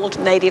the old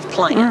native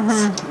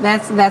plants.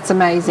 That's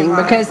amazing,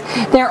 because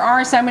there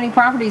are so many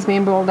properties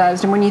being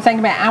bulldozed. And when you think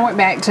about it, I went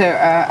back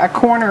to a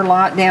corner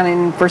lot down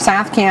in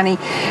Forsyth County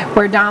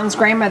where Don's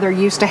grandmother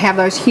used to have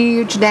those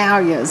huge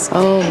dahlias.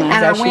 Oh my and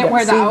gosh, I went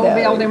where the old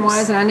building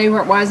was, and I knew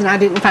where it was, and I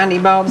didn't find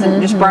any bulbs, and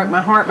it just broke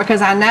my heart,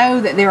 because I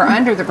know that they were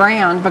under the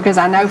ground, because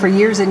I know for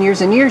years and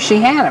years and years she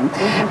had them.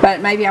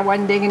 But maybe I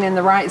wasn't digging in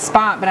the right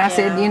spot. But I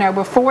said, you know,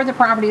 before the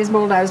property is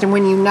bulldozed, and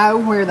when you know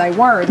where they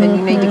were, then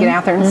you need to get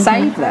out there and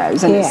save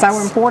those, and it's so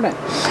important.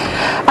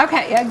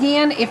 Okay,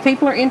 again, if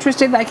people are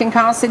interested, they can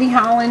call City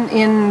Hall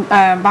in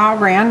Ball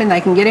Ground, and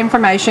they can get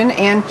information.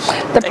 And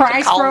the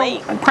price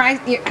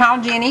call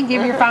Jenny,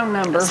 give your phone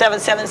number.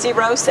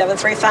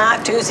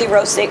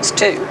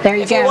 770-735-2062. There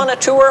you go. If you want a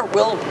tour,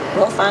 we'll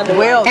find a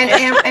way.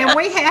 And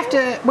we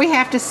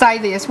have to say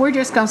this. We're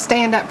just going to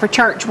stand up for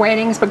church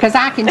weddings, because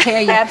I can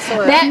tell you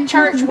that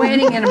church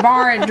wedding in a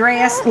bar and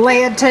dress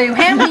led to,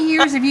 how many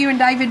years have you and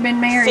David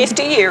been married?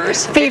 50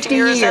 years. 50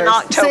 years in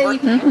October.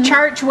 See,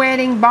 church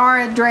wedding, bar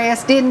and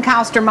dress didn't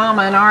cost her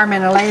mama an arm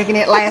and a leg, and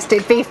it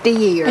lasted 50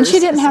 years. And she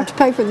didn't have to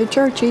pay for the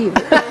church either.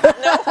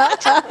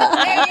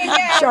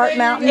 Sharp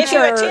Mountain Church. If you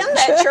attend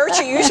that church,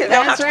 you usually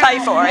don't have to pay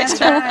for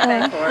it.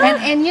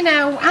 And you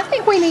know, I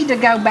think we need to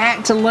go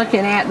back to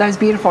looking at those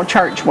beautiful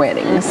church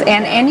weddings.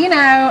 And you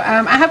know,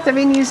 I hope the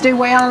venues do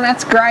well, and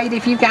that's great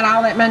if you've got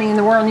all that money in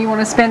the world and you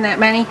want to spend that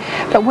money.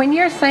 But when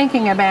you're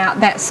thinking about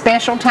that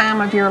special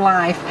time of your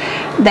life,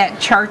 that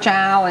church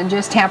aisle, and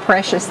just how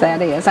precious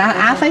that is,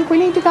 I think we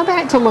need to go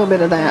back to a little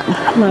bit of that.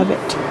 Love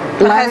it.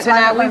 My husband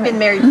and I, we've been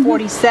married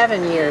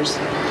 47 years.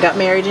 Got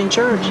married in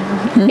church.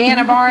 In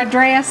a bar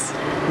dress?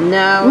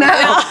 No.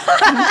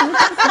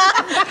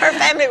 Her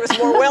family was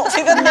more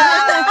wealthy than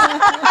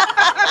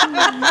Got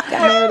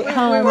married at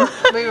home.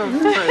 We were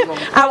frugal.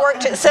 I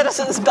worked at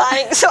Citizens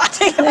Bank, so I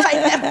didn't pay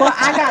that much. Well,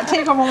 I got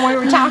tickled when we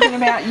were talking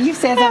about, you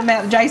said something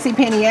about the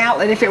JCPenney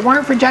outlet. If it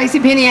weren't for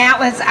JCPenney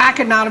outlets, I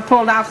could not have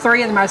pulled off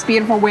 3 of the most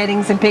beautiful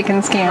weddings in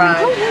Pickens County.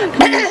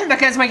 Right.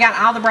 Because we got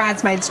all the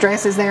bridesmaids'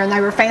 dresses there, and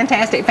they were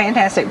fantastic,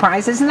 fantastic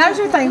prices. And those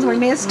are things we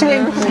miss too.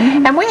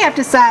 And we have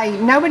to say,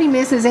 nobody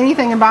misses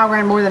anything in Ball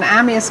Ground more than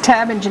I miss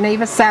Tub and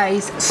Geneva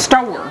Say's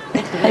store.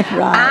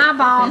 I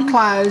bought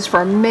clothes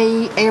for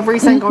me every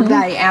single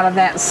day out of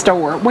that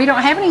store. We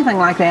don't have anything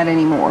like that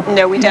anymore.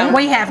 No, we don't.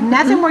 We have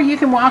nothing where you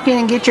can walk in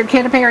and get your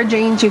kid a pair of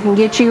jeans. You can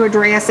get you a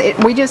dress.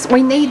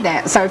 We need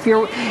that. So if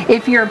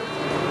you're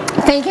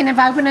thinking of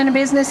opening a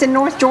business in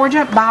North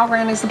Georgia, Ball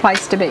Ground is the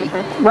place to be.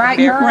 Right,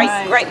 girls?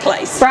 Great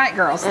place. Right,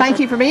 girls. Thank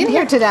you for being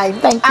here today.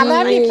 Thank you. I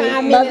love you.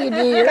 5 minutes. Love you,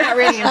 dear. Not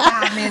ready in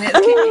 5 minutes.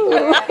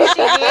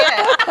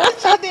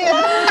 She did.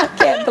 I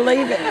can't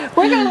believe it.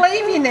 We're going to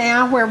leave you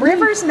now where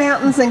rivers,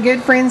 mountains, and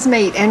good friends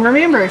meet. And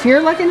remember, if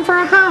you're looking for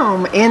a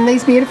home in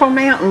these beautiful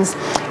mountains,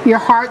 your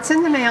heart's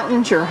in the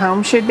mountains, your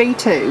home should be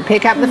too.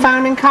 Pick up the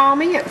phone and call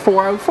me at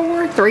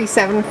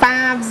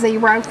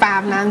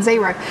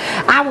 404-375-0590.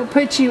 I will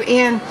put you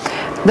in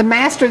the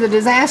master of the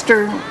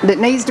disaster that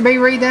needs to be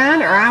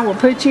redone, or I will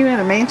put you in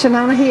a mansion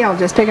on a hill.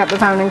 Just pick up the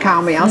phone and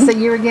call me. I'll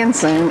see you again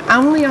soon,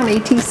 only on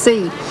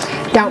ETC.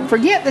 Don't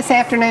forget, this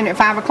afternoon at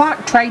 5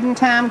 o'clock, trading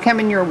time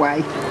coming your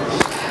way.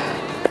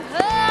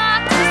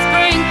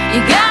 You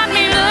got